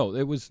 Yeah, no,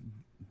 it was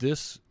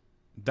this.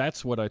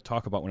 That's what I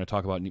talk about when I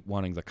talk about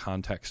wanting the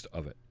context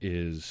of it,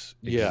 is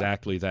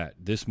exactly that.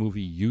 This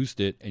movie used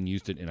it and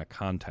used it in a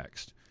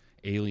context.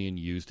 Alien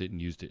used it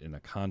and used it in a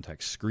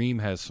context. Scream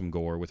has some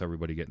gore with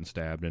everybody getting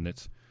stabbed, and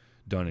it's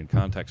done in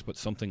context. But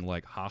something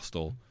like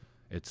Hostel,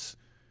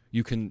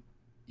 you can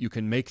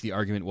make the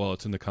argument, well,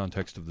 it's in the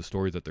context of the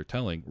story that they're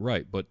telling.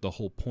 Right, but the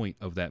whole point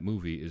of that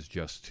movie is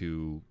just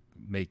to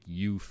make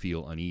you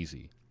feel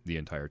uneasy the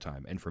entire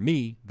time. And for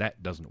me,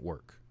 that doesn't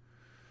work.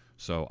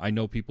 So I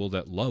know people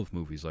that love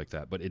movies like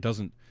that, but it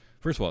doesn't,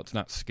 first of all, it's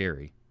not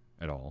scary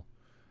at all.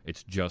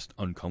 It's just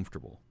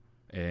uncomfortable.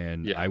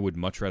 And I would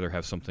much rather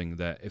have something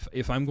that,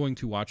 if I'm going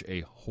to watch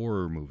a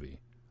horror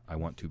movie, I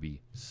want to be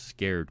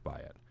scared by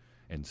it.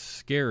 And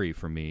scary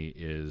for me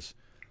is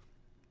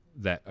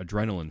that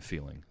adrenaline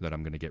feeling that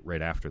I'm going to get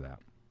right after that.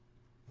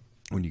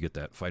 When you get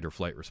that fight or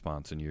flight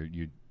response and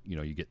you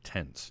get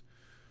tense.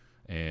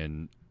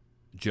 And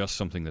just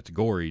something that's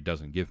gory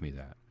doesn't give me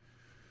that.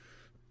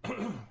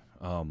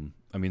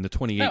 I mean, the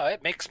 28... No,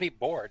 it makes me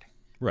bored.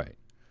 Right.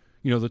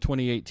 The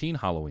 2018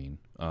 Halloween,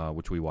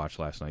 which we watched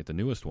last night, the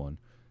newest one,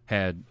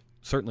 had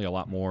certainly a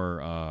lot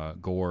more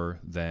gore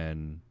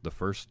than the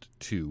first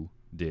two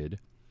did,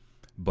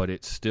 but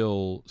it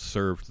still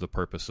served the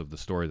purpose of the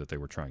story that they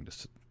were trying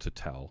to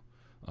tell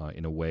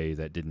in a way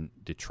that didn't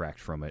detract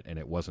from it, and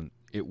it wasn't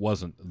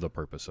the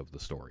purpose of the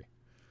story.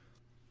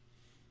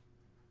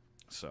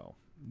 So,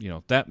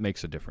 that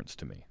makes a difference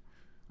to me.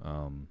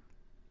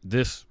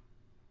 This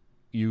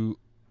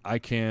I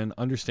can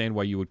understand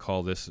why you would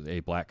call this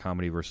a black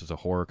comedy versus a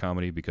horror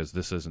comedy, because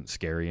this isn't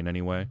scary in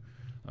any way.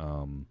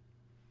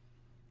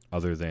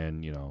 Other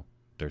than,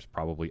 there's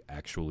probably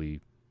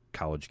actually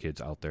college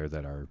kids out there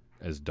that are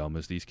as dumb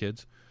as these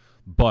kids.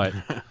 But,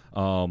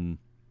 and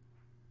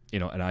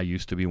I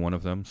used to be one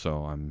of them,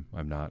 so I'm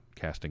not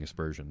casting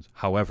aspersions.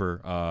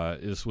 However,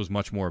 this was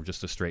much more of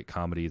just a straight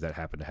comedy that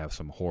happened to have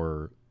some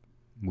horror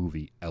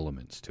movie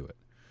elements to it.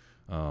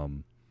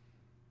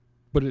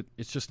 But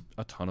it's just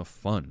a ton of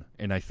fun.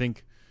 And I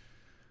think,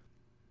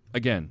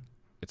 again,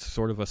 it's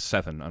sort of a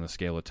 7 on a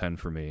scale of 10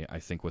 for me. I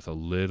think with a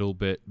little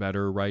bit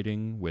better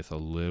writing, with a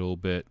little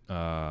bit,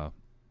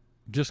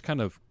 just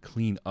kind of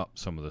clean up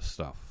some of the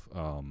stuff.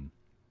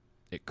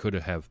 It could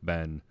have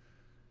been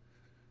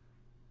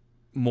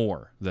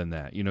more than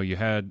that.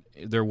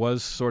 There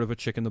was sort of a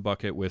chick in the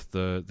bucket with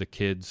the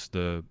kids,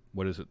 the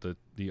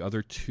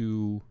other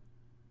 2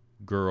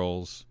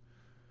 girls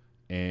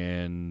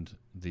and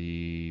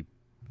the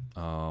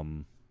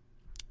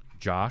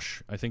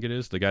Josh, I think it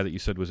is, the guy that you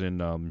said was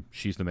in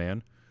She's the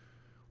Man,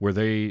 where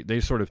they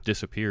sort of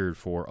disappeared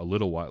for a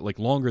little while, like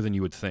longer than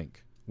you would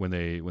think when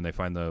they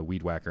find the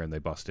weed whacker and they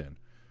bust in.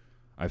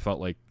 I felt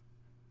like,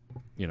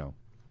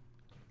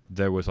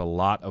 there was a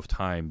lot of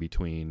time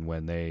between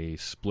when they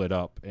split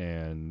up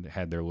and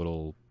had their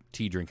little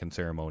tea drinking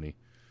ceremony.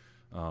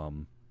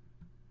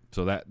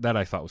 So that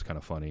I thought was kind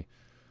of funny.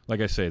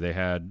 Like I say, they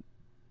had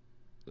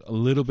a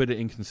little bit of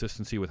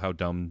inconsistency with how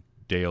dumb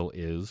Dale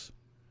is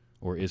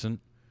or isn't.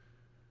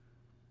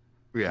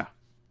 Yeah.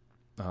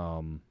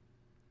 I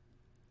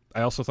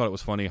also thought it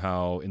was funny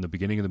how in the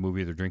beginning of the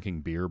movie they're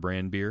drinking beer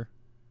brand beer,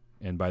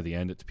 and by the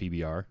end it's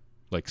PBR.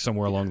 Like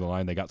somewhere along the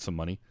line they got some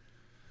money.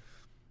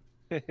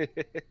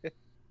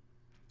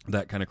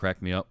 That kind of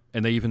cracked me up.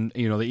 And they even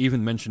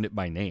mentioned it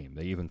by name.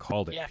 They even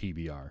called it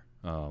PBR.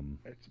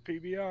 It's a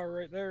PBR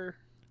right there.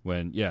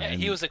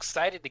 And he was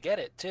excited to get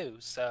it too.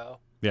 So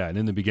yeah, and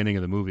in the beginning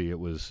of the movie it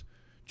was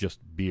just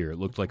beer. It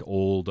looked like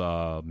old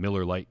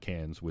Miller Lite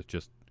cans with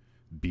just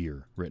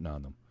beer written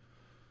on them.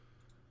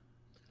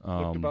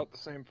 Looked about the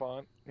same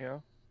font, yeah.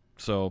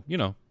 So,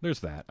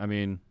 there's that. I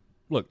mean,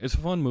 look, it's a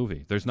fun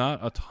movie. There's not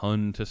a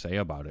ton to say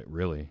about it,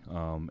 really.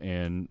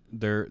 And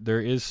there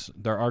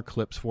are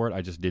clips for it.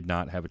 I just did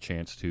not have a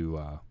chance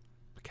to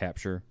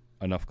capture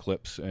enough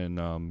clips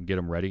and get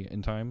them ready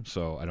in time,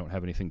 so I don't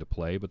have anything to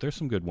play. But there's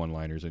some good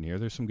one-liners in here.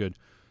 There's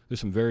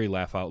some very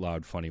laugh out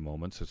loud funny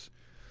moments.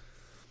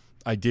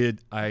 I did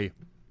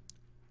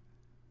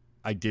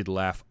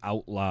laugh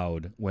out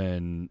loud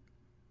when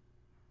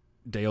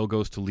Dale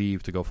goes to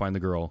leave to go find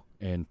the girl,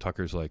 and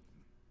Tucker's like,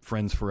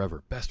 "Friends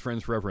forever, best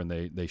friends forever," and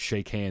they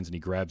shake hands, and he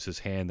grabs his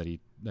hand that he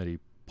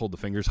pulled the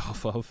fingers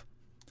off of.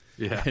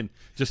 Yeah, and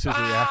just his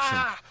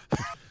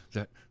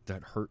reaction,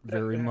 that hurt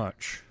very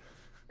much.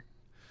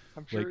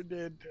 I'm sure it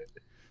did.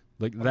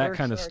 Like that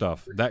kind of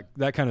stuff.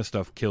 That kind of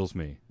stuff kills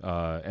me.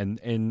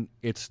 And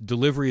it's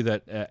delivery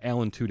that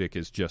Alan Tudyk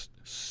is just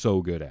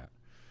so good at.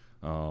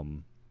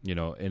 And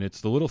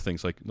it's the little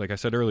things like I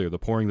said earlier, the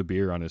pouring the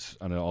beer on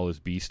all his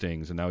bee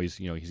stings, and now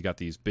he's got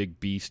these big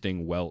bee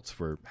sting welts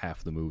for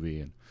half the movie,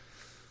 and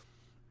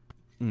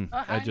and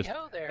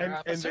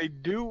they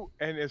do,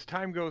 and as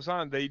time goes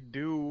on, they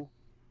do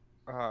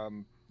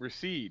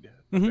recede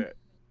a mm-hmm. bit.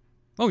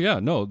 Oh yeah,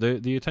 no,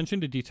 the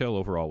attention to detail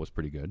overall was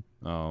pretty good.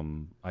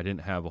 I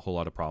didn't have a whole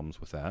lot of problems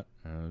with that.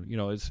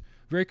 It's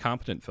very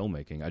competent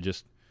filmmaking.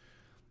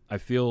 I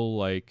feel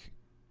like,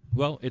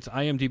 well, its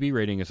IMDb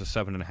rating is a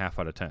 7.5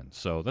 out of 10,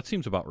 so that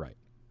seems about right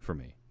for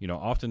me.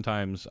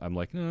 Oftentimes I'm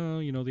like, no,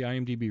 the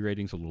IMDb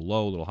rating's a little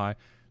low, a little high.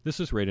 This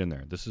is right in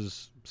there. This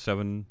is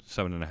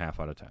 7.5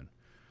 out of 10.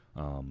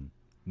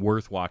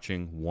 Worth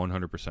watching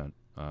 100%.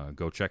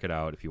 Go check it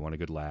out if you want a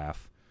good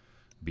laugh.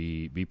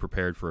 Be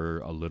prepared for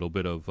a little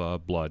bit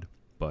of blood,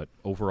 but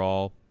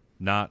overall,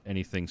 not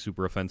anything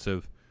super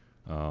offensive.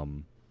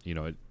 It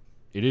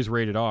is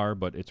rated R,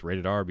 but it's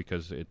rated R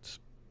because it's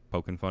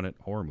poking fun at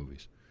horror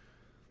movies.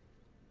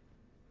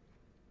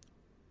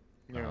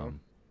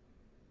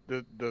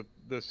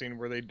 The scene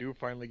where they do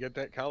finally get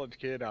that college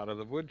kid out of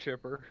the wood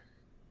chipper.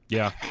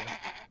 Yeah.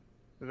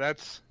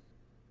 That's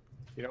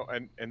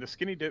and the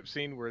skinny dip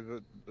scene where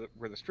the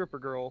stripper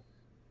girl,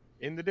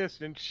 in the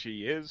distance,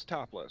 she is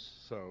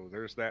topless, so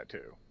there's that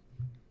too.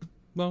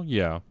 Well,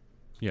 yeah.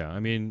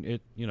 I mean,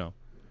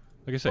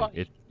 like I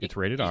said, it's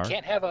rated R. You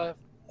can't have a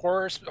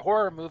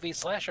horror movie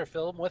slasher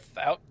film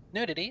without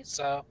nudity,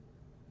 so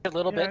a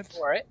little bit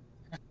for it.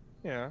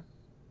 Yeah,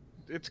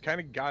 it's kind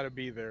of got to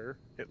be there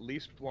at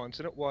least once,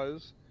 and it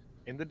was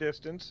in the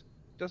distance.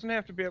 Doesn't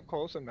have to be up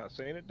close. I'm not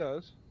saying it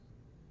does.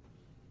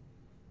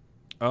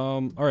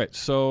 All right,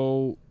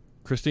 so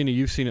Christina,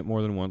 you've seen it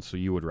more than once, so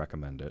you would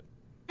recommend it.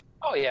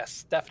 Oh,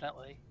 yes,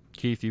 definitely.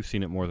 Keith, you've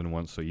seen it more than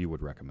once, so you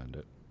would recommend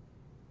it.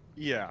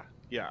 Yeah,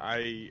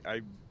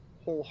 I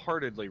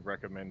wholeheartedly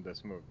recommend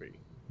this movie.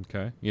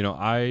 Okay.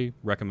 I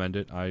recommend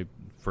it.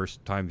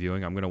 First time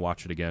viewing, I'm going to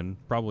watch it again.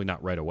 Probably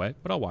not right away,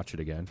 but I'll watch it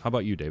again. How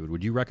about you, David?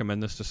 Would you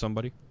recommend this to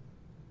somebody?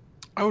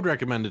 I would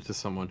recommend it to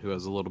someone who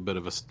has a little bit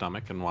of a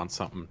stomach and wants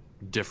something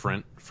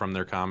different from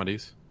their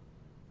comedies.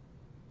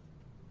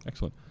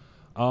 Excellent.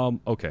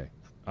 Okay.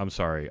 I'm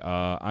sorry.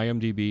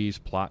 IMDb's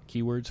plot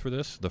keywords for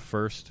this, the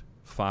first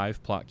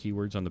 5 plot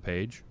keywords on the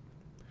page: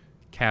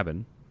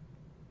 cabin,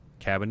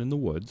 cabin in the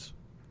woods,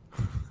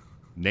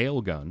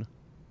 nail gun,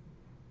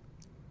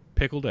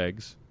 pickled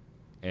eggs,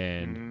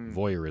 and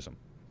voyeurism.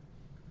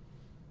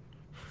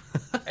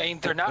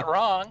 They're not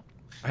wrong.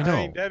 I know.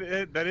 I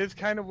mean, that is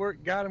kind of where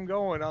it got him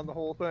going on the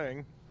whole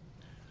thing.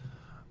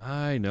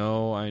 I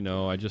know.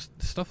 I just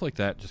stuff like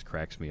that just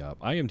cracks me up.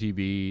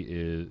 IMDb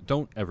is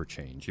don't ever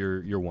change.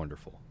 You're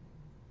wonderful.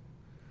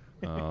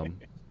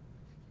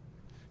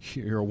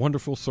 You're a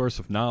wonderful source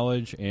of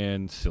knowledge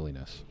and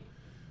silliness.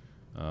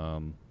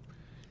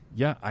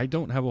 Yeah, I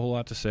don't have a whole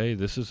lot to say.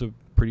 This is a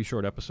pretty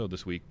short episode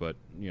this week, but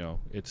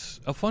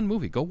it's a fun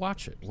movie. Go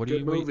watch it.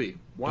 Good movie.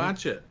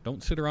 Watch it.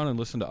 Don't sit around and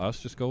listen to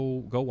us. Just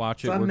go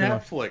watch it. It's on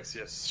Netflix,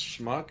 you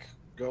schmuck.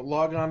 Go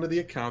log on to the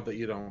account that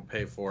you don't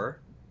pay for,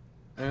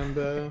 and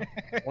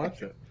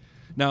watch it.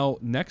 Now,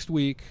 next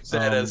week...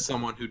 Said as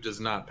someone who does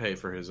not pay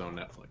for his own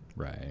Netflix.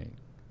 Right.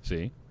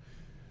 See?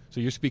 So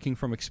you're speaking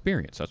from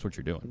experience. That's what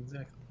you're doing.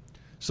 Exactly.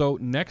 So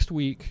next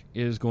week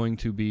is going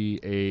to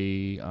be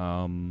a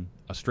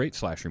straight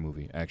slasher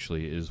movie,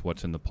 actually, is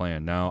what's in the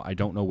plan. Now, I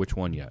don't know which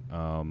one yet.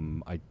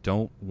 I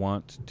don't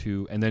want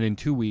to... And then in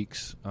 2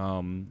 weeks,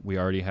 we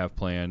already have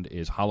planned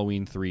is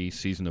Halloween 3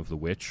 Season of the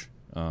Witch.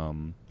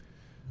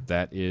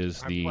 That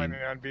is I'm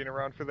planning on being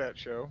around for that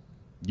show.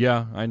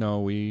 Yeah, I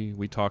know.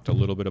 We talked a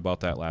little bit about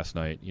that last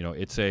night.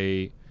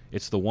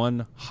 It's the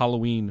one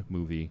Halloween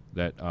movie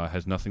that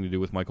has nothing to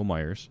do with Michael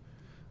Myers.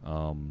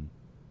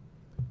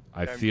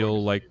 I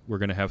feel like we're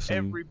going to have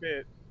some... Every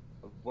bit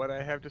of what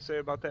I have to say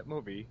about that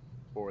movie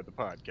for the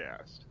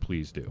podcast.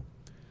 Please do.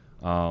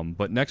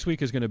 But next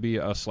week is going to be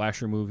a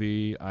slasher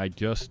movie. I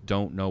just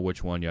don't know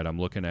which one yet. I'm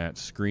looking at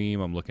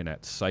Scream. I'm looking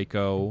at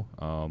Psycho.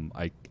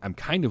 I'm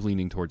kind of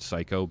leaning towards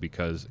Psycho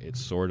because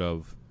it's sort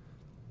of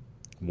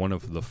one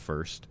of the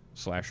first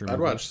slasher movies.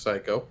 I'd watch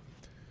Psycho.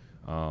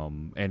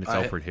 And it's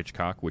Alfred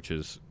Hitchcock, which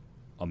is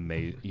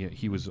amazing.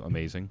 He was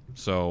amazing.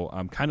 So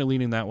I'm kind of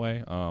leaning that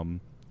way.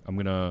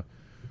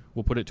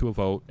 We'll put it to a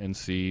vote and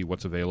see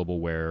what's available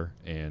where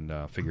and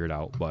figure it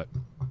out. But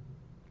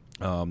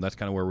that's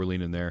kind of where we're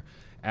leaning there.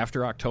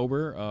 After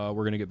October,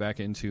 we're going to get back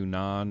into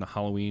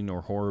non-Halloween or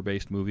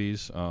horror-based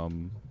movies.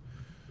 And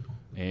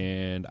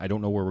I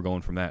don't know where we're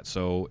going from that.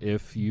 So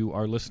if you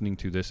are listening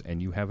to this and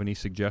you have any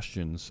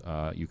suggestions,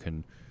 you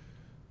can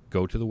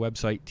go to the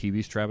website,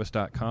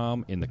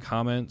 tvstravis.com. In the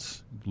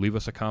comments, leave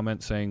us a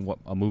comment saying what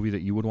a movie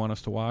that you would want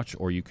us to watch,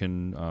 or you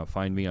can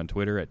find me on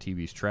Twitter at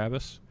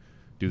tvstravis.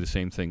 Do the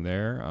same thing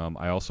there.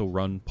 I also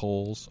run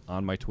polls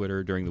on my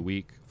Twitter during the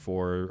week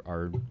for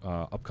our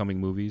upcoming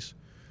movies,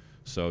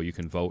 so you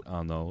can vote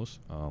on those.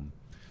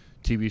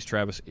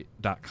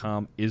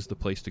 tvstravis.com is the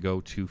place to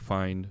go to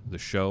find the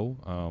show,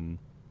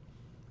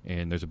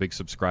 and there's a big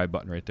subscribe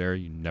button right there.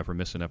 You never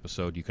miss an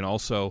episode. You can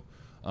also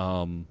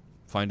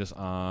find us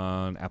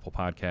on Apple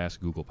Podcasts,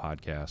 Google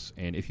Podcasts,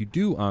 and if you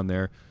do on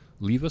there,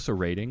 leave us a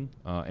rating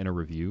and a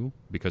review,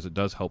 because it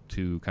does help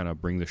to kind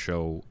of bring the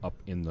show up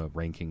in the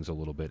rankings a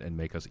little bit and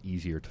make us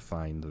easier to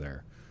find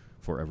there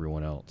for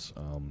everyone else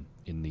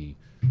in the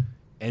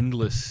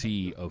endless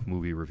sea of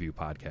movie review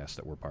podcasts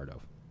that we're part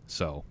of.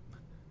 So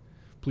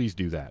please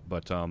do that.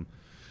 But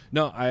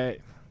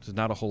there's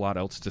not a whole lot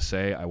else to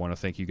say. I want to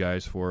thank you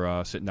guys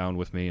for sitting down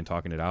with me and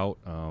talking it out.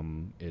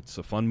 It's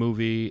a fun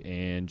movie,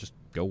 and just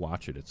go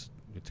watch it. It's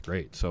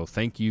great. So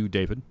thank you,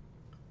 David.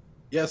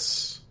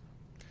 Yes.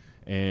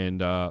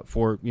 And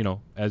for,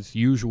 as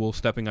usual,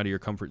 stepping out of your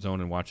comfort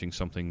zone and watching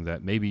something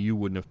that maybe you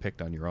wouldn't have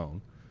picked on your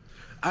own.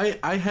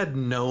 I had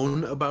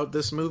known about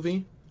this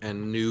movie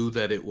and knew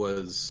that it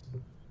was...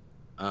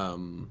 I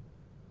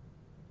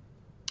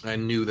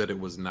knew that it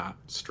was not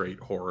straight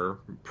horror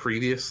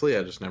previously.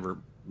 I just never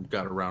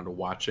got around to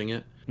watching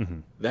it. Mm-hmm.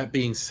 That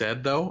being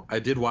said, though, I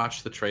did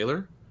watch the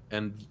trailer,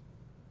 and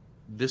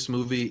this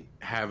movie,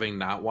 having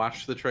not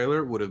watched the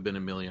trailer, would have been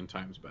a million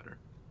times better.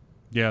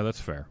 Yeah,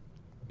 that's fair.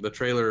 The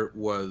trailer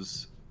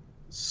was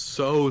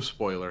so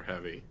spoiler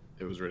heavy.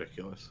 It was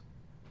ridiculous.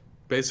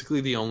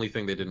 Basically, the only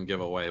thing they didn't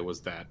give away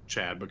was that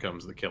Chad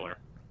becomes the killer.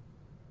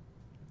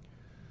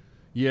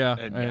 Yeah.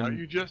 And now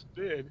you just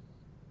did.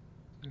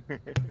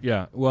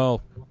 Yeah,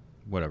 well,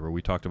 whatever.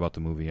 We talked about the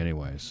movie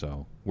anyway,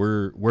 so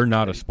we're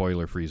not a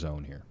spoiler-free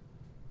zone here.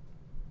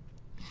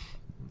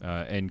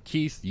 And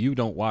Keith, you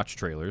don't watch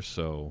trailers,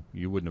 so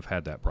you wouldn't have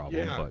had that problem.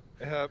 Yeah,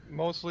 but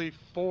mostly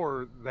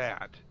for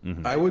that.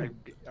 Mm-hmm.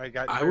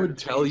 I would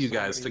tell you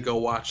guys to go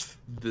watch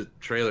the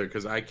trailer,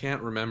 because I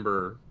can't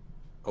remember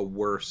a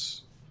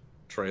worse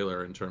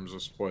trailer in terms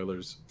of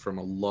spoilers from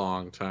a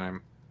long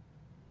time.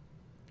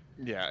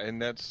 Yeah,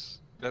 and that's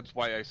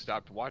why I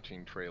stopped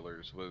watching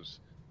trailers. Was,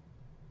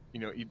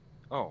 I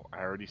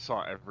already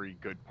saw every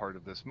good part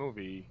of this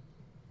movie,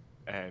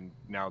 and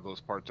now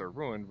those parts are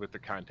ruined with the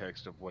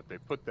context of what they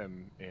put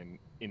them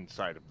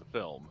inside of the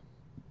film.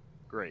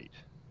 Great.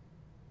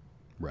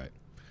 Right.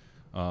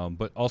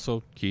 But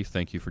also, Keith,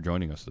 thank you for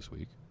joining us this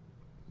week.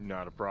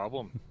 Not a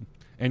problem.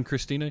 And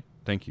Christina,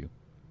 thank you.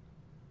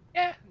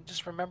 Yeah,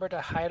 just remember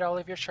to hide all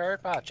of your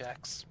sharp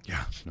objects.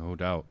 Yeah, no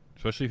doubt.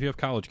 Especially if you have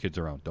college kids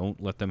around.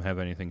 Don't let them have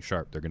anything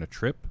sharp. They're going to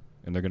trip,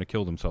 and they're going to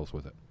kill themselves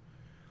with it.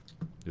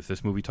 If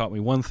this movie taught me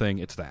one thing,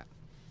 it's that.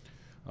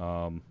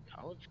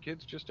 College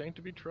kids just ain't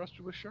to be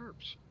trusted with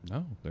sharps.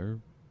 No,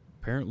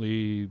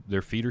 apparently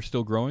their feet are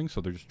still growing, so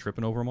they're just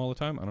tripping over them all the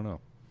time. I don't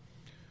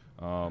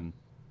know.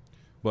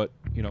 But,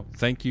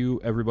 thank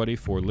you, everybody,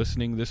 for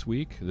listening this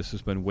week. This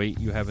has been Wait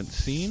You Haven't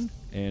Seen,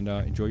 and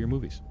enjoy your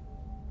movies.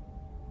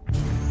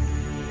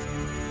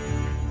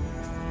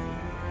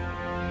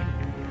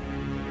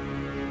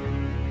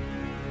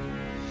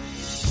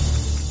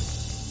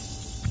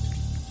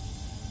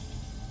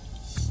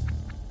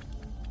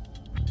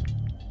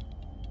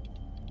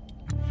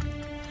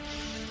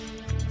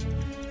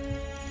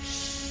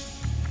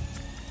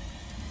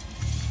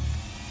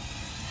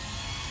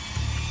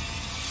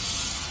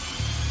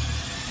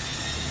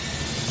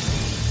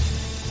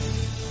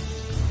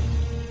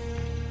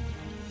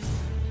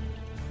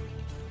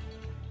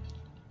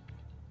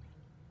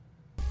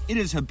 It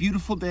is a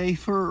beautiful day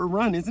for a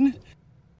run, isn't it?